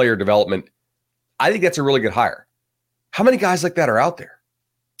 player development. I think that's a really good hire. How many guys like that are out there?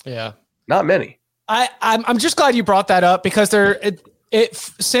 Yeah. Not many. I'm just glad you brought that up because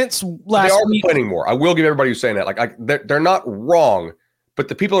since last they are week, complaining more. I will give everybody who's saying that. Like they're not wrong, but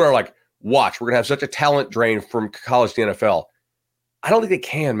the people that are like, watch, we're going to have such a talent drain from college to the NFL. I don't think they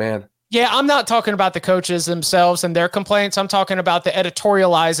can, man. Yeah, I'm not talking about the coaches themselves and their complaints. I'm talking about the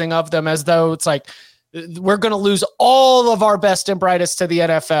editorializing of them as though it's like we're going to lose all of our best and brightest to the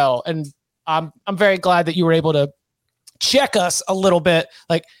NFL. And I'm very glad that you were able to check us a little bit.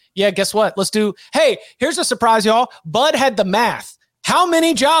 Like, yeah, guess what? Hey, here's a surprise, y'all. Bud had the math. How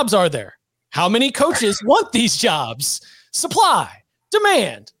many jobs are there? How many coaches want these jobs? Supply,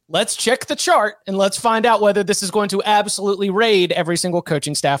 demand. Let's check the chart and let's find out whether this is going to absolutely raid every single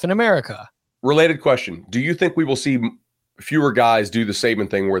coaching staff in America. Related question. Do you think we will see fewer guys do the Saban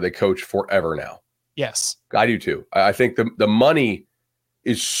thing where they coach forever now? Yes. I do too. I think the money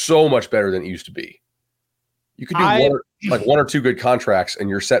is so much better than it used to be. You could do one or two good contracts and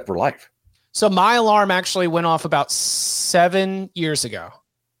you're set for life. So my alarm actually went off about 7 years ago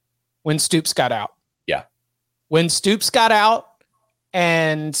when Stoops got out. Yeah. When Stoops got out,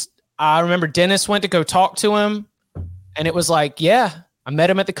 and I remember Dennis went to go talk to him, and it was like, yeah, I met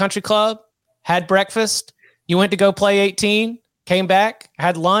him at the country club, had breakfast. He went to go play 18, came back,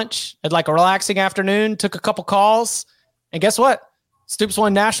 had lunch, had like a relaxing afternoon, took a couple calls. And guess what? Stoops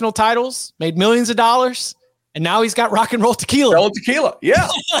won national titles, made millions of dollars, and now he's got rock and roll tequila. Roll tequila, yeah.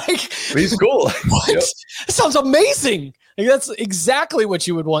 He's cool. What? Yep. That sounds amazing. Like, that's exactly what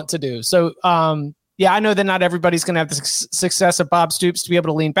you would want to do. So, Yeah, I know that not everybody's going to have the success of Bob Stoops to be able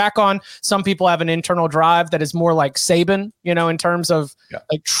to lean back on. Some people have an internal drive that is more like Saban, in terms of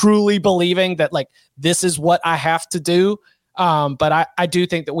like truly believing that like this is what I have to do. But I do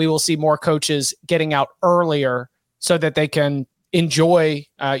think that we will see more coaches getting out earlier so that they can enjoy,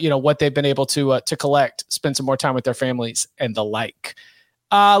 what they've been able to collect, spend some more time with their families and the like.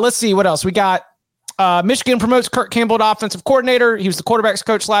 Let's see what else we got. Michigan promotes Kirk Campbell to offensive coordinator. He was the quarterback's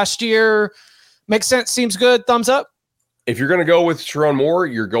coach last year. Makes sense. Seems good. Thumbs up. If you're going to go with Sharon Moore,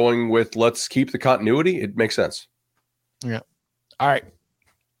 you're going with let's keep the continuity. It makes sense. Yeah. All right.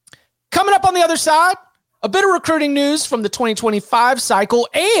 Coming up on the other side, a bit of recruiting news from the 2025 cycle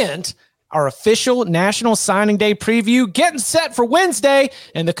and our official National Signing Day preview getting set for Wednesday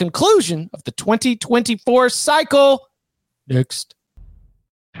and the conclusion of the 2024 cycle. Next.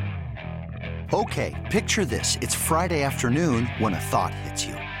 Okay, picture this. It's Friday afternoon when a thought hits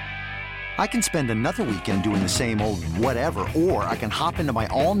you. I can spend another weekend doing the same old whatever, or I can hop into my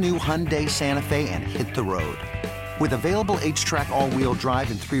all-new Hyundai Santa Fe and hit the road. With available H-Track all-wheel drive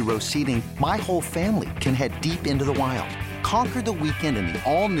and 3-row seating, my whole family can head deep into the wild. Conquer the weekend in the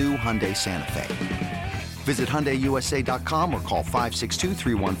all-new Hyundai Santa Fe. Visit HyundaiUSA.com or call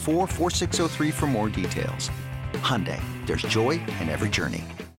 562-314-4603 for more details. Hyundai, there's joy in every journey.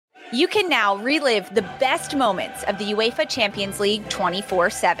 You can now relive the best moments of the UEFA Champions League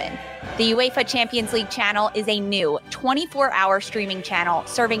 24/7. The UEFA Champions League channel is a new 24-hour streaming channel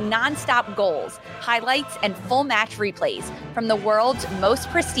serving nonstop goals, highlights, and full match replays from the world's most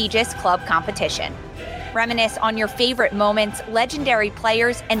prestigious club competition. Reminisce on your favorite moments, legendary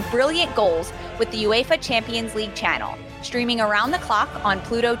players, and brilliant goals with the UEFA Champions League channel, streaming around the clock on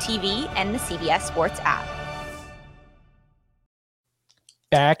Pluto TV and the CBS Sports app.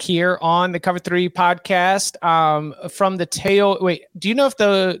 Back here on the Cover 3 podcast from the tail. Wait, do you know if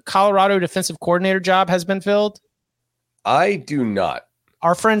the Colorado defensive coordinator job has been filled? I do not.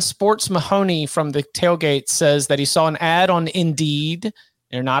 Our friend Sports Mahoney from the Tailgate says that he saw an ad on Indeed.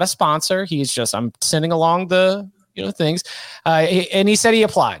 They're not a sponsor. He's just, I'm sending along the things. And he said he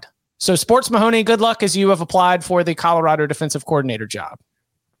applied. So Sports Mahoney, good luck as you have applied for the Colorado defensive coordinator job.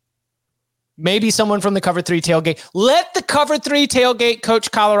 Maybe someone from the Cover 3 Tailgate. Let the Cover 3 Tailgate coach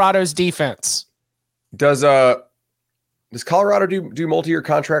Colorado's defense. Does Colorado do multi-year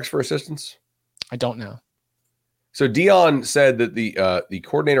contracts for assistants? I don't know. So Dion said that the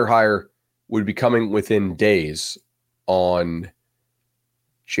coordinator hire would be coming within days on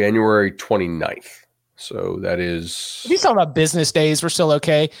January 29th. So that is... If you're talking about business days, we're still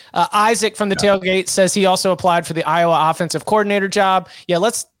okay. Isaac from the Tailgate says he also applied for the Iowa offensive coordinator job. Yeah,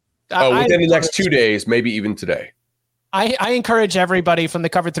 let's... within the next 2 days, maybe even today. I encourage everybody from the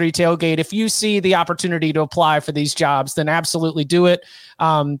Cover 3 Tailgate, if you see the opportunity to apply for these jobs, then absolutely do it.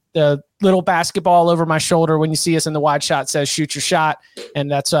 The little basketball over my shoulder when you see us in the wide shot says shoot your shot,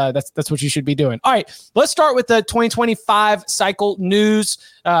 and that's what you should be doing. All right, let's start with the 2025 cycle news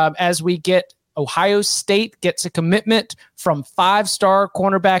as we get Ohio State gets a commitment from 5-star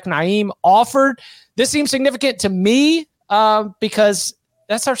cornerback Naeem Alford. This seems significant to me because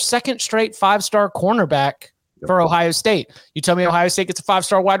that's our second straight 5-star cornerback for Ohio State. You tell me Ohio State gets a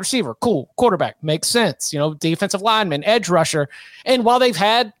 5-star wide receiver. Cool. Quarterback. Makes sense. Defensive lineman, edge rusher. And while they've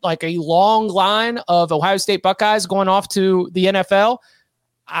had like a long line of Ohio State Buckeyes going off to the NFL,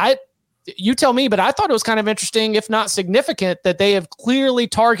 you tell me, but I thought it was kind of interesting, if not significant, that they have clearly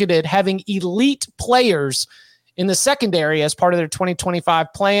targeted having elite players in the secondary as part of their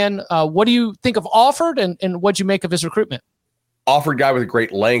 2025 plan. What do you think of Alford and what'd you make of his recruitment? Alford, guy with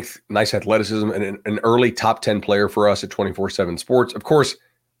great length, nice athleticism, and an early top 10 player for us at 24/7 Sports. Of course,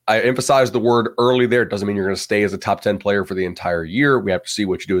 I emphasize the word early there. It doesn't mean you're going to stay as a top 10 player for the entire year. We have to see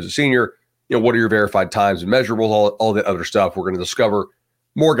what you do as a senior. What are your verified times and measurables, all that other stuff. We're going to discover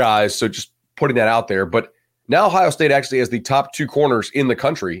more guys, so just putting that out there. But now Ohio State actually has the top 2 corners in the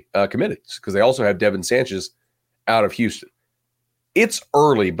country committed because they also have Devin Sanchez out of Houston. It's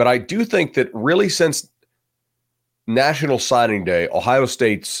early, but I do think that really since National Signing Day, Ohio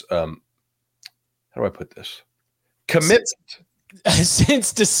State's, how do I put this? Commitment.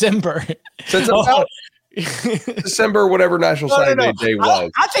 Since December. Since about December, whatever National Signing Day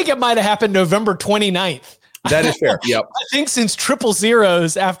was. I think it might have happened November 29th. That is fair. Yep. I think since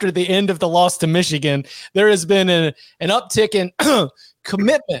 000s after the end of the loss to Michigan, there has been an uptick in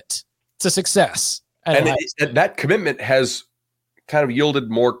commitment to success. And that commitment has kind of yielded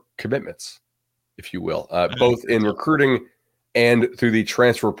more commitments, if you will, both in recruiting and through the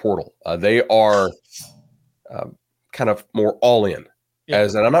transfer portal. They are kind of more all in,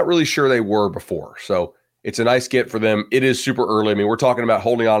 and I'm not really sure they were before. So it's a nice get for them. It is super early. I mean, we're talking about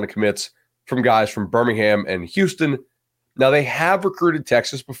holding on to commits from guys from Birmingham and Houston. Now, they have recruited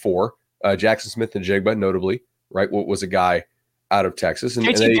Texas before. Jackson Smith and Jigba, notably, right? What was a guy out of Texas. And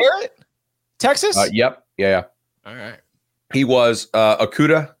JT Barrett? Texas? Yep. Yeah. All right. He was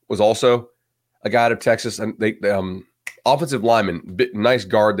Okuda was also a guy out of Texas. And they offensive lineman, nice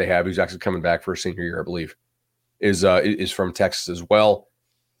guard they have, who's actually coming back for a senior year, I believe, is from Texas as well.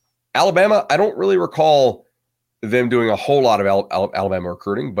 Alabama, I don't really recall them doing a whole lot of Alabama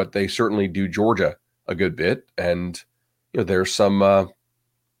recruiting, but they certainly do Georgia a good bit. And there's some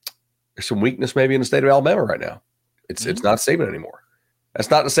weakness maybe in the state of Alabama right now. It's not Saban anymore. That's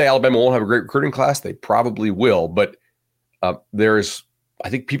not to say Alabama won't have a great recruiting class. They probably will, but I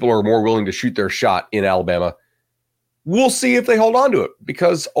think people are more willing to shoot their shot in Alabama. We'll see if they hold on to it,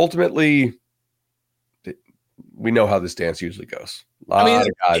 because ultimately we know how this dance usually goes. A lot of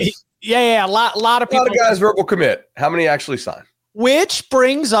guys. Yeah. A lot of people. A lot of guys verbal commit. How many actually sign? Which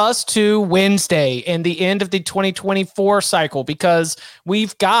brings us to Wednesday and the end of the 2024 cycle, because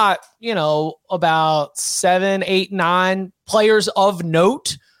we've got, about 7, 8, 9 players of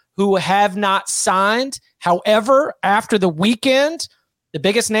note who have not signed. However, after the weekend, the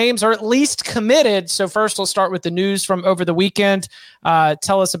biggest names are at least committed. So first, let's start with the news from over the weekend.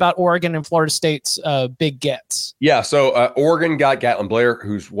 Tell us about Oregon and Florida State's big gets. Yeah, so Oregon got Gatlin Blair,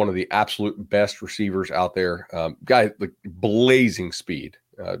 who's one of the absolute best receivers out there. Guy, like blazing speed,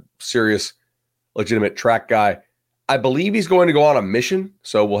 serious, legitimate track guy. I believe he's going to go on a mission,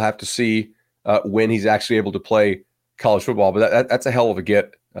 so we'll have to see when he's actually able to play college football. But that's a hell of a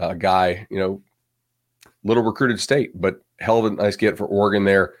get, guy. Little recruited state, but hell of a nice get for Oregon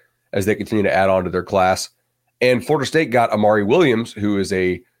there as they continue to add on to their class. And Florida State got Amari Williams, who is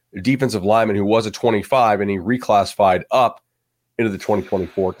a defensive lineman who was a 25, and he reclassified up into the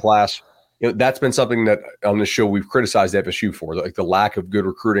 2024 class. That's been something that on this show we've criticized FSU for, like the lack of good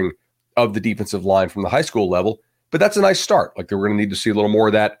recruiting of the defensive line from the high school level. But that's a nice start. Like, we're going to need to see a little more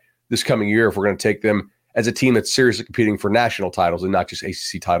of that this coming year if we're going to take them as a team that's seriously competing for national titles and not just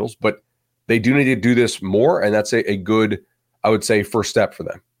ACC titles. But they do need to do this more, and that's a good, I would say, first step for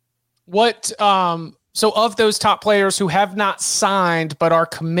them. So of those top players who have not signed but are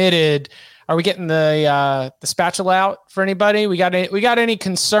committed, are we getting the spatula out for anybody? We got any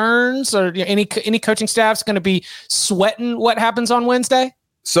concerns, or any coaching staff's going to be sweating what happens on Wednesday?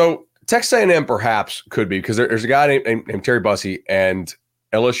 So Texas A&M perhaps could be, because there's a guy named Terry Bussey, and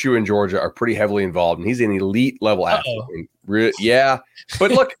LSU and Georgia are pretty heavily involved, and he's an elite level athlete. Yeah,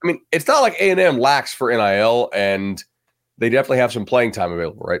 but look, I mean, it's not like A&M lacks for NIL, and they definitely have some playing time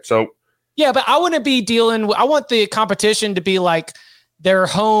available, right? So yeah, but I want the competition to be like their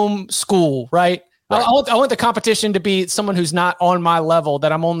home school, right? I want the competition to be someone who's not on my level,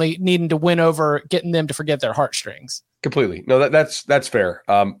 that I'm only needing to win over, getting them to forget their heartstrings. Completely. No, that's fair.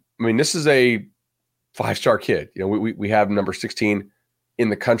 I mean, this is a 5-star kid. We have number 16 in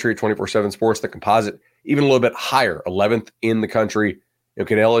the country at 24/7 Sports, the composite, even a little bit higher, 11th in the country.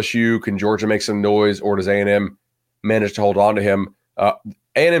 Can LSU, can Georgia make some noise, or does A&M manage to hold on to him?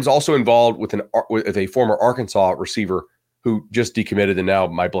 A&M's also involved with a former Arkansas receiver who just decommitted, and now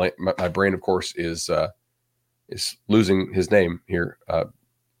my brain, of course, is losing his name here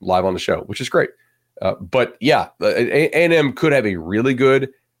live on the show, which is great. But yeah, A&M could have a really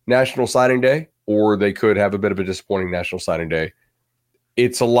good national signing day, or they could have a bit of a disappointing national signing day.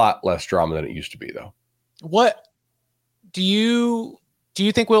 It's a lot less drama than it used to be, though. What do you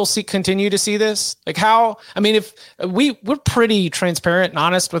think we'll continue to see this? Like, how? I mean, if we're pretty transparent and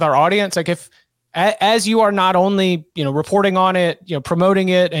honest with our audience, like if as you are not only reporting on it, promoting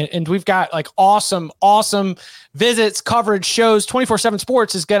it, and we've got like awesome visits, coverage, shows. 24/7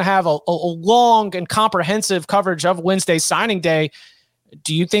 Sports is going to have a long and comprehensive coverage of Wednesday signing day.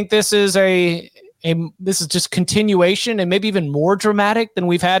 Do you think this is this is just continuation, and maybe even more dramatic than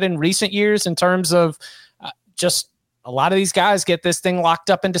we've had in recent years, in terms of just a lot of these guys get this thing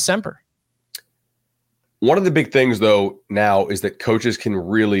locked up in December? One of the big things, though, now is that coaches can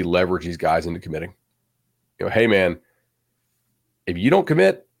really leverage these guys into committing. Hey, man, if you don't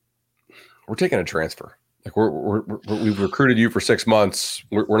commit, we're taking a transfer. Like, we've recruited you for 6 months.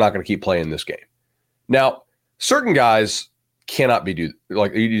 We're not going to keep playing this game. Now, certain guys cannot you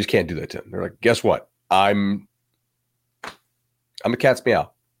just can't do that to them. They're like, guess what? I'm a cat's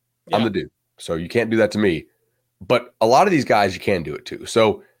meow. Yeah. I'm the dude. So you can't do that to me. But a lot of these guys, you can do it too.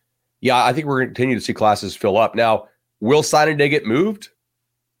 So yeah, I think we're going to continue to see classes fill up. Now, will signing day get moved?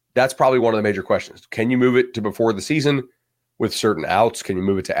 That's probably one of the major questions. Can you move it to before the season with certain outs? Can you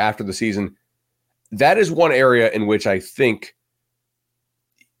move it to after the season? That is one area in which I think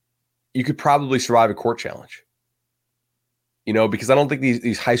you could probably survive a court challenge. because I don't think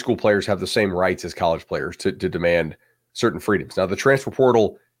these high school players have the same rights as college players to demand certain freedoms. Now, the transfer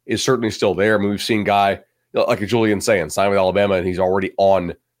portal is certainly still there. I mean, we've seen guy like a Julian Sands sign with Alabama, and he's already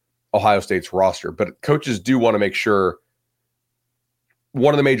on Ohio State's roster. But coaches do want to make sure.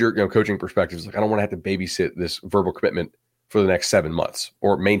 One of the major coaching perspectives, like I don't want to have to babysit this verbal commitment for the next 7 months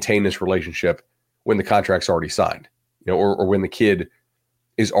or maintain this relationship when the contract's already signed, or when the kid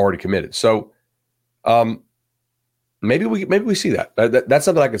is already committed. So maybe we see that. That's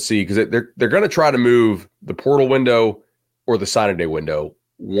something I could see, because they're going to try to move the portal window or the signing day window,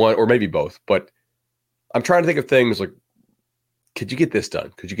 one or maybe both. But I'm trying to think of things like, could you get this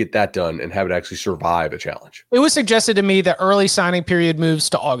done? Could you get that done and have it actually survive a challenge? It was suggested to me that early signing period moves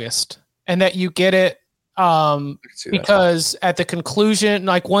to August, and that you get it because at the conclusion,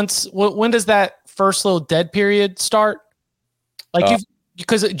 like when does that first little dead period start? Like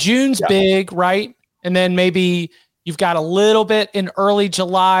because June's big, right? And then maybe you've got a little bit in early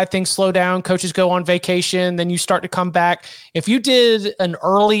July, things slow down, coaches go on vacation, then you start to come back. If you did an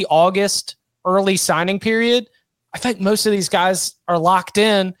early August, early signing period, I think most of these guys are locked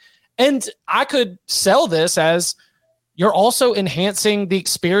in. And I could sell this as you're also enhancing the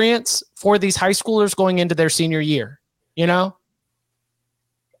experience for these high schoolers going into their senior year,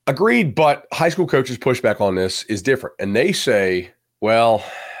 Agreed, but high school coaches' pushback on this is different. And they say, well,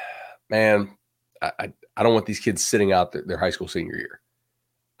 man, I don't want these kids sitting out their high school senior year.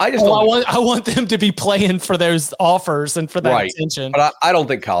 I want them to be playing for those offers and for that attention. But I don't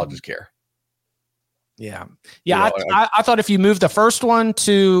think colleges care. Yeah. I thought if you move the first one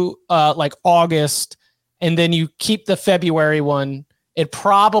to like August and then you keep the February one, it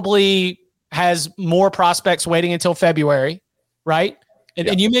probably has more prospects waiting until February, right?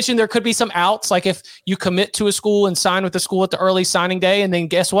 And you mentioned there could be some outs, like if you commit to a school and sign with the school at the early signing day, and then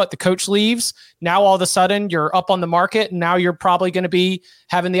guess what? The coach leaves. Now all of a sudden you're up on the market, and now you're probably going to be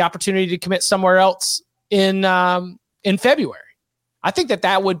having the opportunity to commit somewhere else in February. I think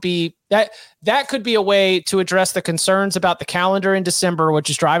that would be that could be a way to address the concerns about the calendar in December, which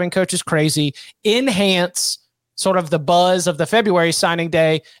is driving coaches crazy, enhance sort of the buzz of the February signing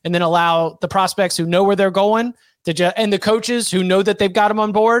day, and then allow the prospects who know where they're going and the coaches who know that they've got them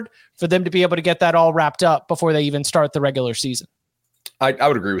on board for them to be able to get that all wrapped up before they even start the regular season. I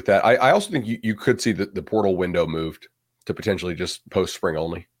would agree with that. I also think you could see the portal window moved to potentially just post spring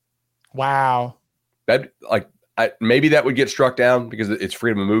only. Wow. Maybe that would get struck down because it's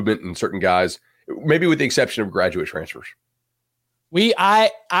freedom of movement and certain guys, maybe with the exception of graduate transfers.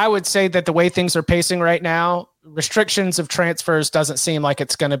 I would say that the way things are pacing right now, restrictions of transfers doesn't seem like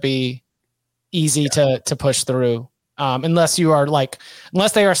it's going to be easy to push through. Unless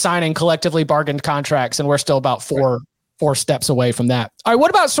they are signing collectively bargained contracts, and we're still about four steps away from that. All right. What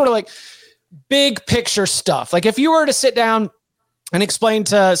about sort of like big picture stuff? Like if you were to sit down and explain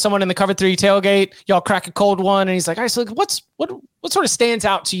to someone in the Cover 3 tailgate, y'all crack a cold one, and he's like, all right, so what sort of stands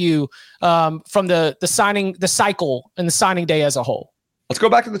out to you from the signing, the cycle and the signing day as a whole? Let's go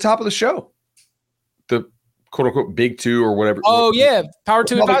back to the top of the show. The quote unquote big two or whatever. Oh yeah. Power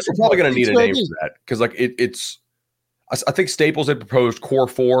two advisory. We're probably going to need a name for that. Cause like I think Staples had proposed core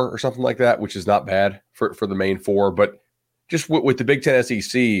 4 or something like that, which is not bad for the main 4, but just with the Big Ten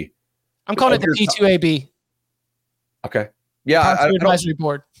SEC. I'm calling it the P2AB. Okay. Yeah. Advisory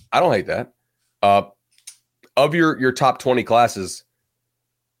board. I don't hate that. Of your top 20 classes,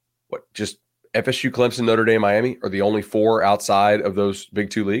 just FSU, Clemson, Notre Dame, Miami are the only 4 outside of those big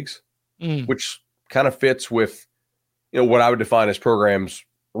 2 leagues, which kind of fits with, what I would define as programs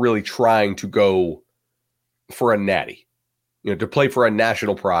really trying to go for a natty, to play for a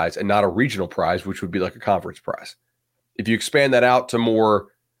national prize and not a regional prize, which would be like a conference prize. If you expand that out to more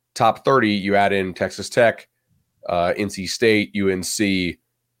top 30, you add in Texas Tech, NC State, UNC,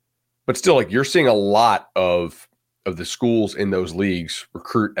 but still, like, you're seeing a lot of the schools in those leagues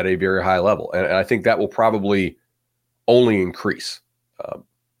recruit at a very high level. And I think that will probably only increase.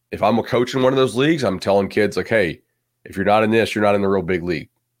 If I'm a coach in one of those leagues, I'm telling kids like, hey, if you're not in this, you're not in the real big league.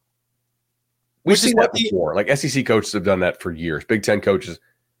 We've seen that before. Like SEC coaches have done that for years. Big Ten coaches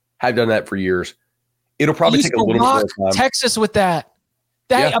have done that for years. It'll probably take a little bit more time. Texas with that.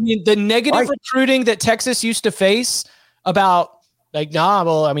 I mean, the negative recruiting that Texas used to face about like,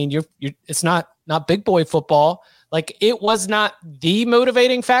 it's not big boy football. Like, it was not the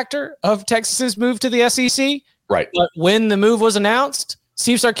motivating factor of Texas's move to the SEC. Right. But when the move was announced,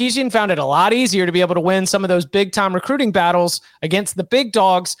 Steve Sarkisian found it a lot easier to be able to win some of those big time recruiting battles against the big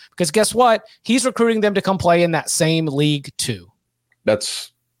dogs, because guess what? He's recruiting them to come play in that same league too. I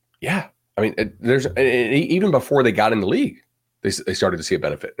mean, even before they got in the league, they started to see a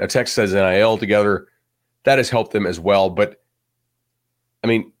benefit. Now, Texas has NIL together. That has helped them as well. But I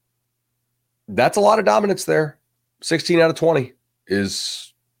mean, that's a lot of dominance there. 16 out of 20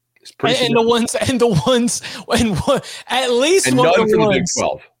 is pretty. And the ones, at least and one none of the from ones, the Big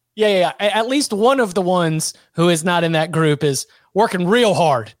 12. Yeah. At least one of the ones who is not in that group is working real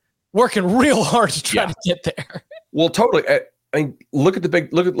hard to try to get there. Well, totally. I mean, look at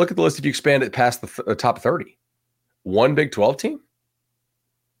the list. If you expand it past the top 30, one Big 12 team.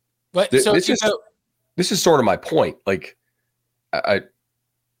 But this is sort of my point. Like,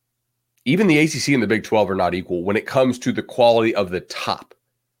 even the ACC and the Big 12 are not equal when it comes to the quality of the top.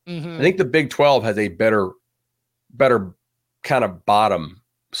 Mm-hmm. I think the Big 12 has a better kind of bottom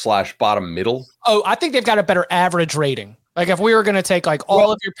middle. Oh, I think they've got a better average rating. Like if we were going to take like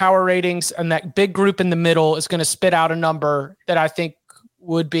all of your power ratings and that big group in the middle is going to spit out a number that I think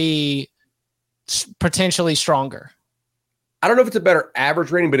would be potentially stronger. I don't know if it's a better average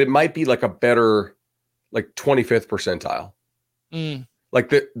rating, but it might be like a better, like 25th percentile. Like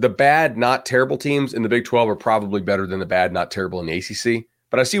the bad, not terrible teams in the Big 12 are probably better than the bad, not terrible in the ACC.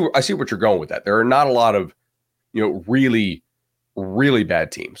 But I see what you're going with that. There are not a lot of, really, really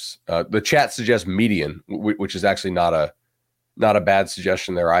bad teams. The chat suggests median, which is actually not a bad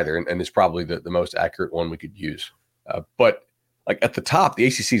suggestion there either, and it's probably the most accurate one we could use. But like at the top, the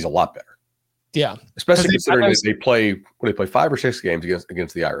ACC is a lot better. Yeah, especially considering that they play 5 or 6 games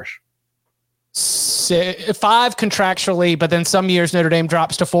against the Irish. 5 contractually, but then some years Notre Dame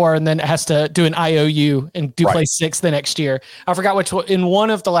drops to 4 and then has to do an IOU and play 6 the next year. I forgot which one. In one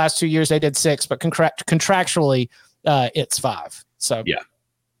of the last 2 years they did 6, but contractually it's 5. So yeah,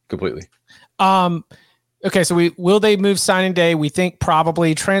 completely. Okay, so will they move signing day? We think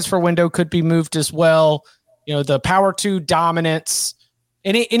probably. Transfer window could be moved as well. The Power 2 dominance.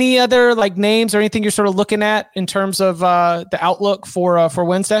 Any other like names or anything you're sort of looking at in terms of the outlook for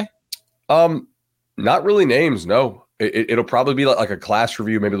Wednesday? Not really names. No, it'll probably be like a class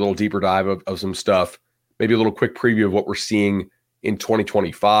review, maybe a little deeper dive of some stuff, maybe a little quick preview of what we're seeing in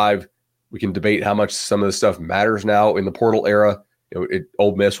 2025. We can debate how much some of this stuff matters now in the portal era.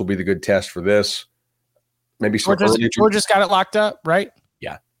 Ole Miss will be the good test for this. Maybe Georgia's got it locked up, right?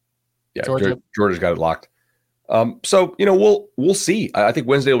 Yeah. Georgia's got it locked. So we'll see. I think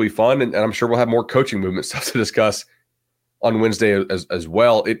Wednesday will be fun, and I'm sure we'll have more coaching movement stuff to discuss on Wednesday as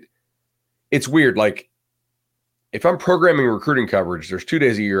well. It's weird. Like if I'm programming recruiting coverage, there's 2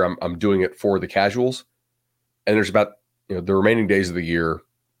 days a year I'm doing it for the casuals, and there's about the remaining days of the year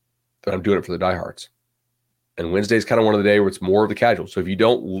that I'm doing it for the diehards. And Wednesday is kind of one of the days where it's more of the casuals. So if you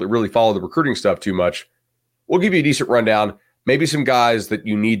don't really follow the recruiting stuff too much, we'll give you a decent rundown. Maybe some guys that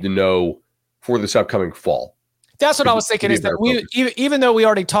you need to know for this upcoming fall. That's what I was thinking, is that even though we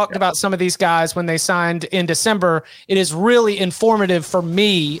already talked about some of these guys when they signed in December, it is really informative for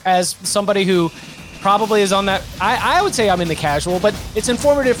me as somebody who probably is on that. I would say I'm in the casual, but it's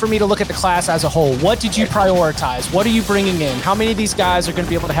informative for me to look at the class as a whole. What did you prioritize? What are you bringing in? How many of these guys are going to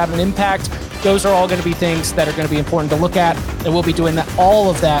be able to have an impact? Those are all going to be things that are going to be important to look at, and we'll be doing all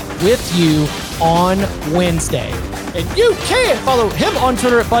of that with you on Wednesday. And you can follow him on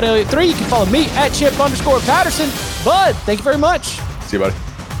Twitter at BudElliott3. You can follow me at Chip_Patterson. Bud, thank you very much. See you, buddy.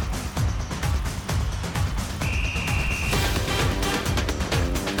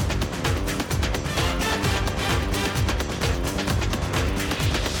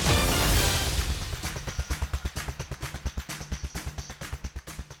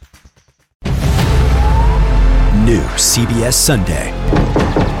 New CBS Sunday.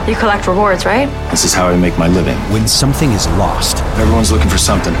 You collect rewards, right? This is how I make my living. When something is lost, everyone's looking for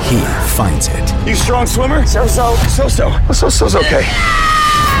something. He finds it. You strong swimmer? So-so. So-so's okay.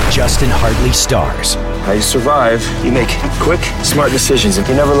 Justin Hartley stars. How you survive, you make quick, smart decisions, and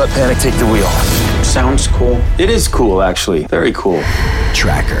you never let panic take the wheel. Sounds cool. It is cool, actually. Very cool.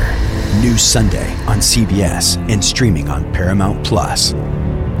 Tracker. New Sunday on CBS and streaming on Paramount+.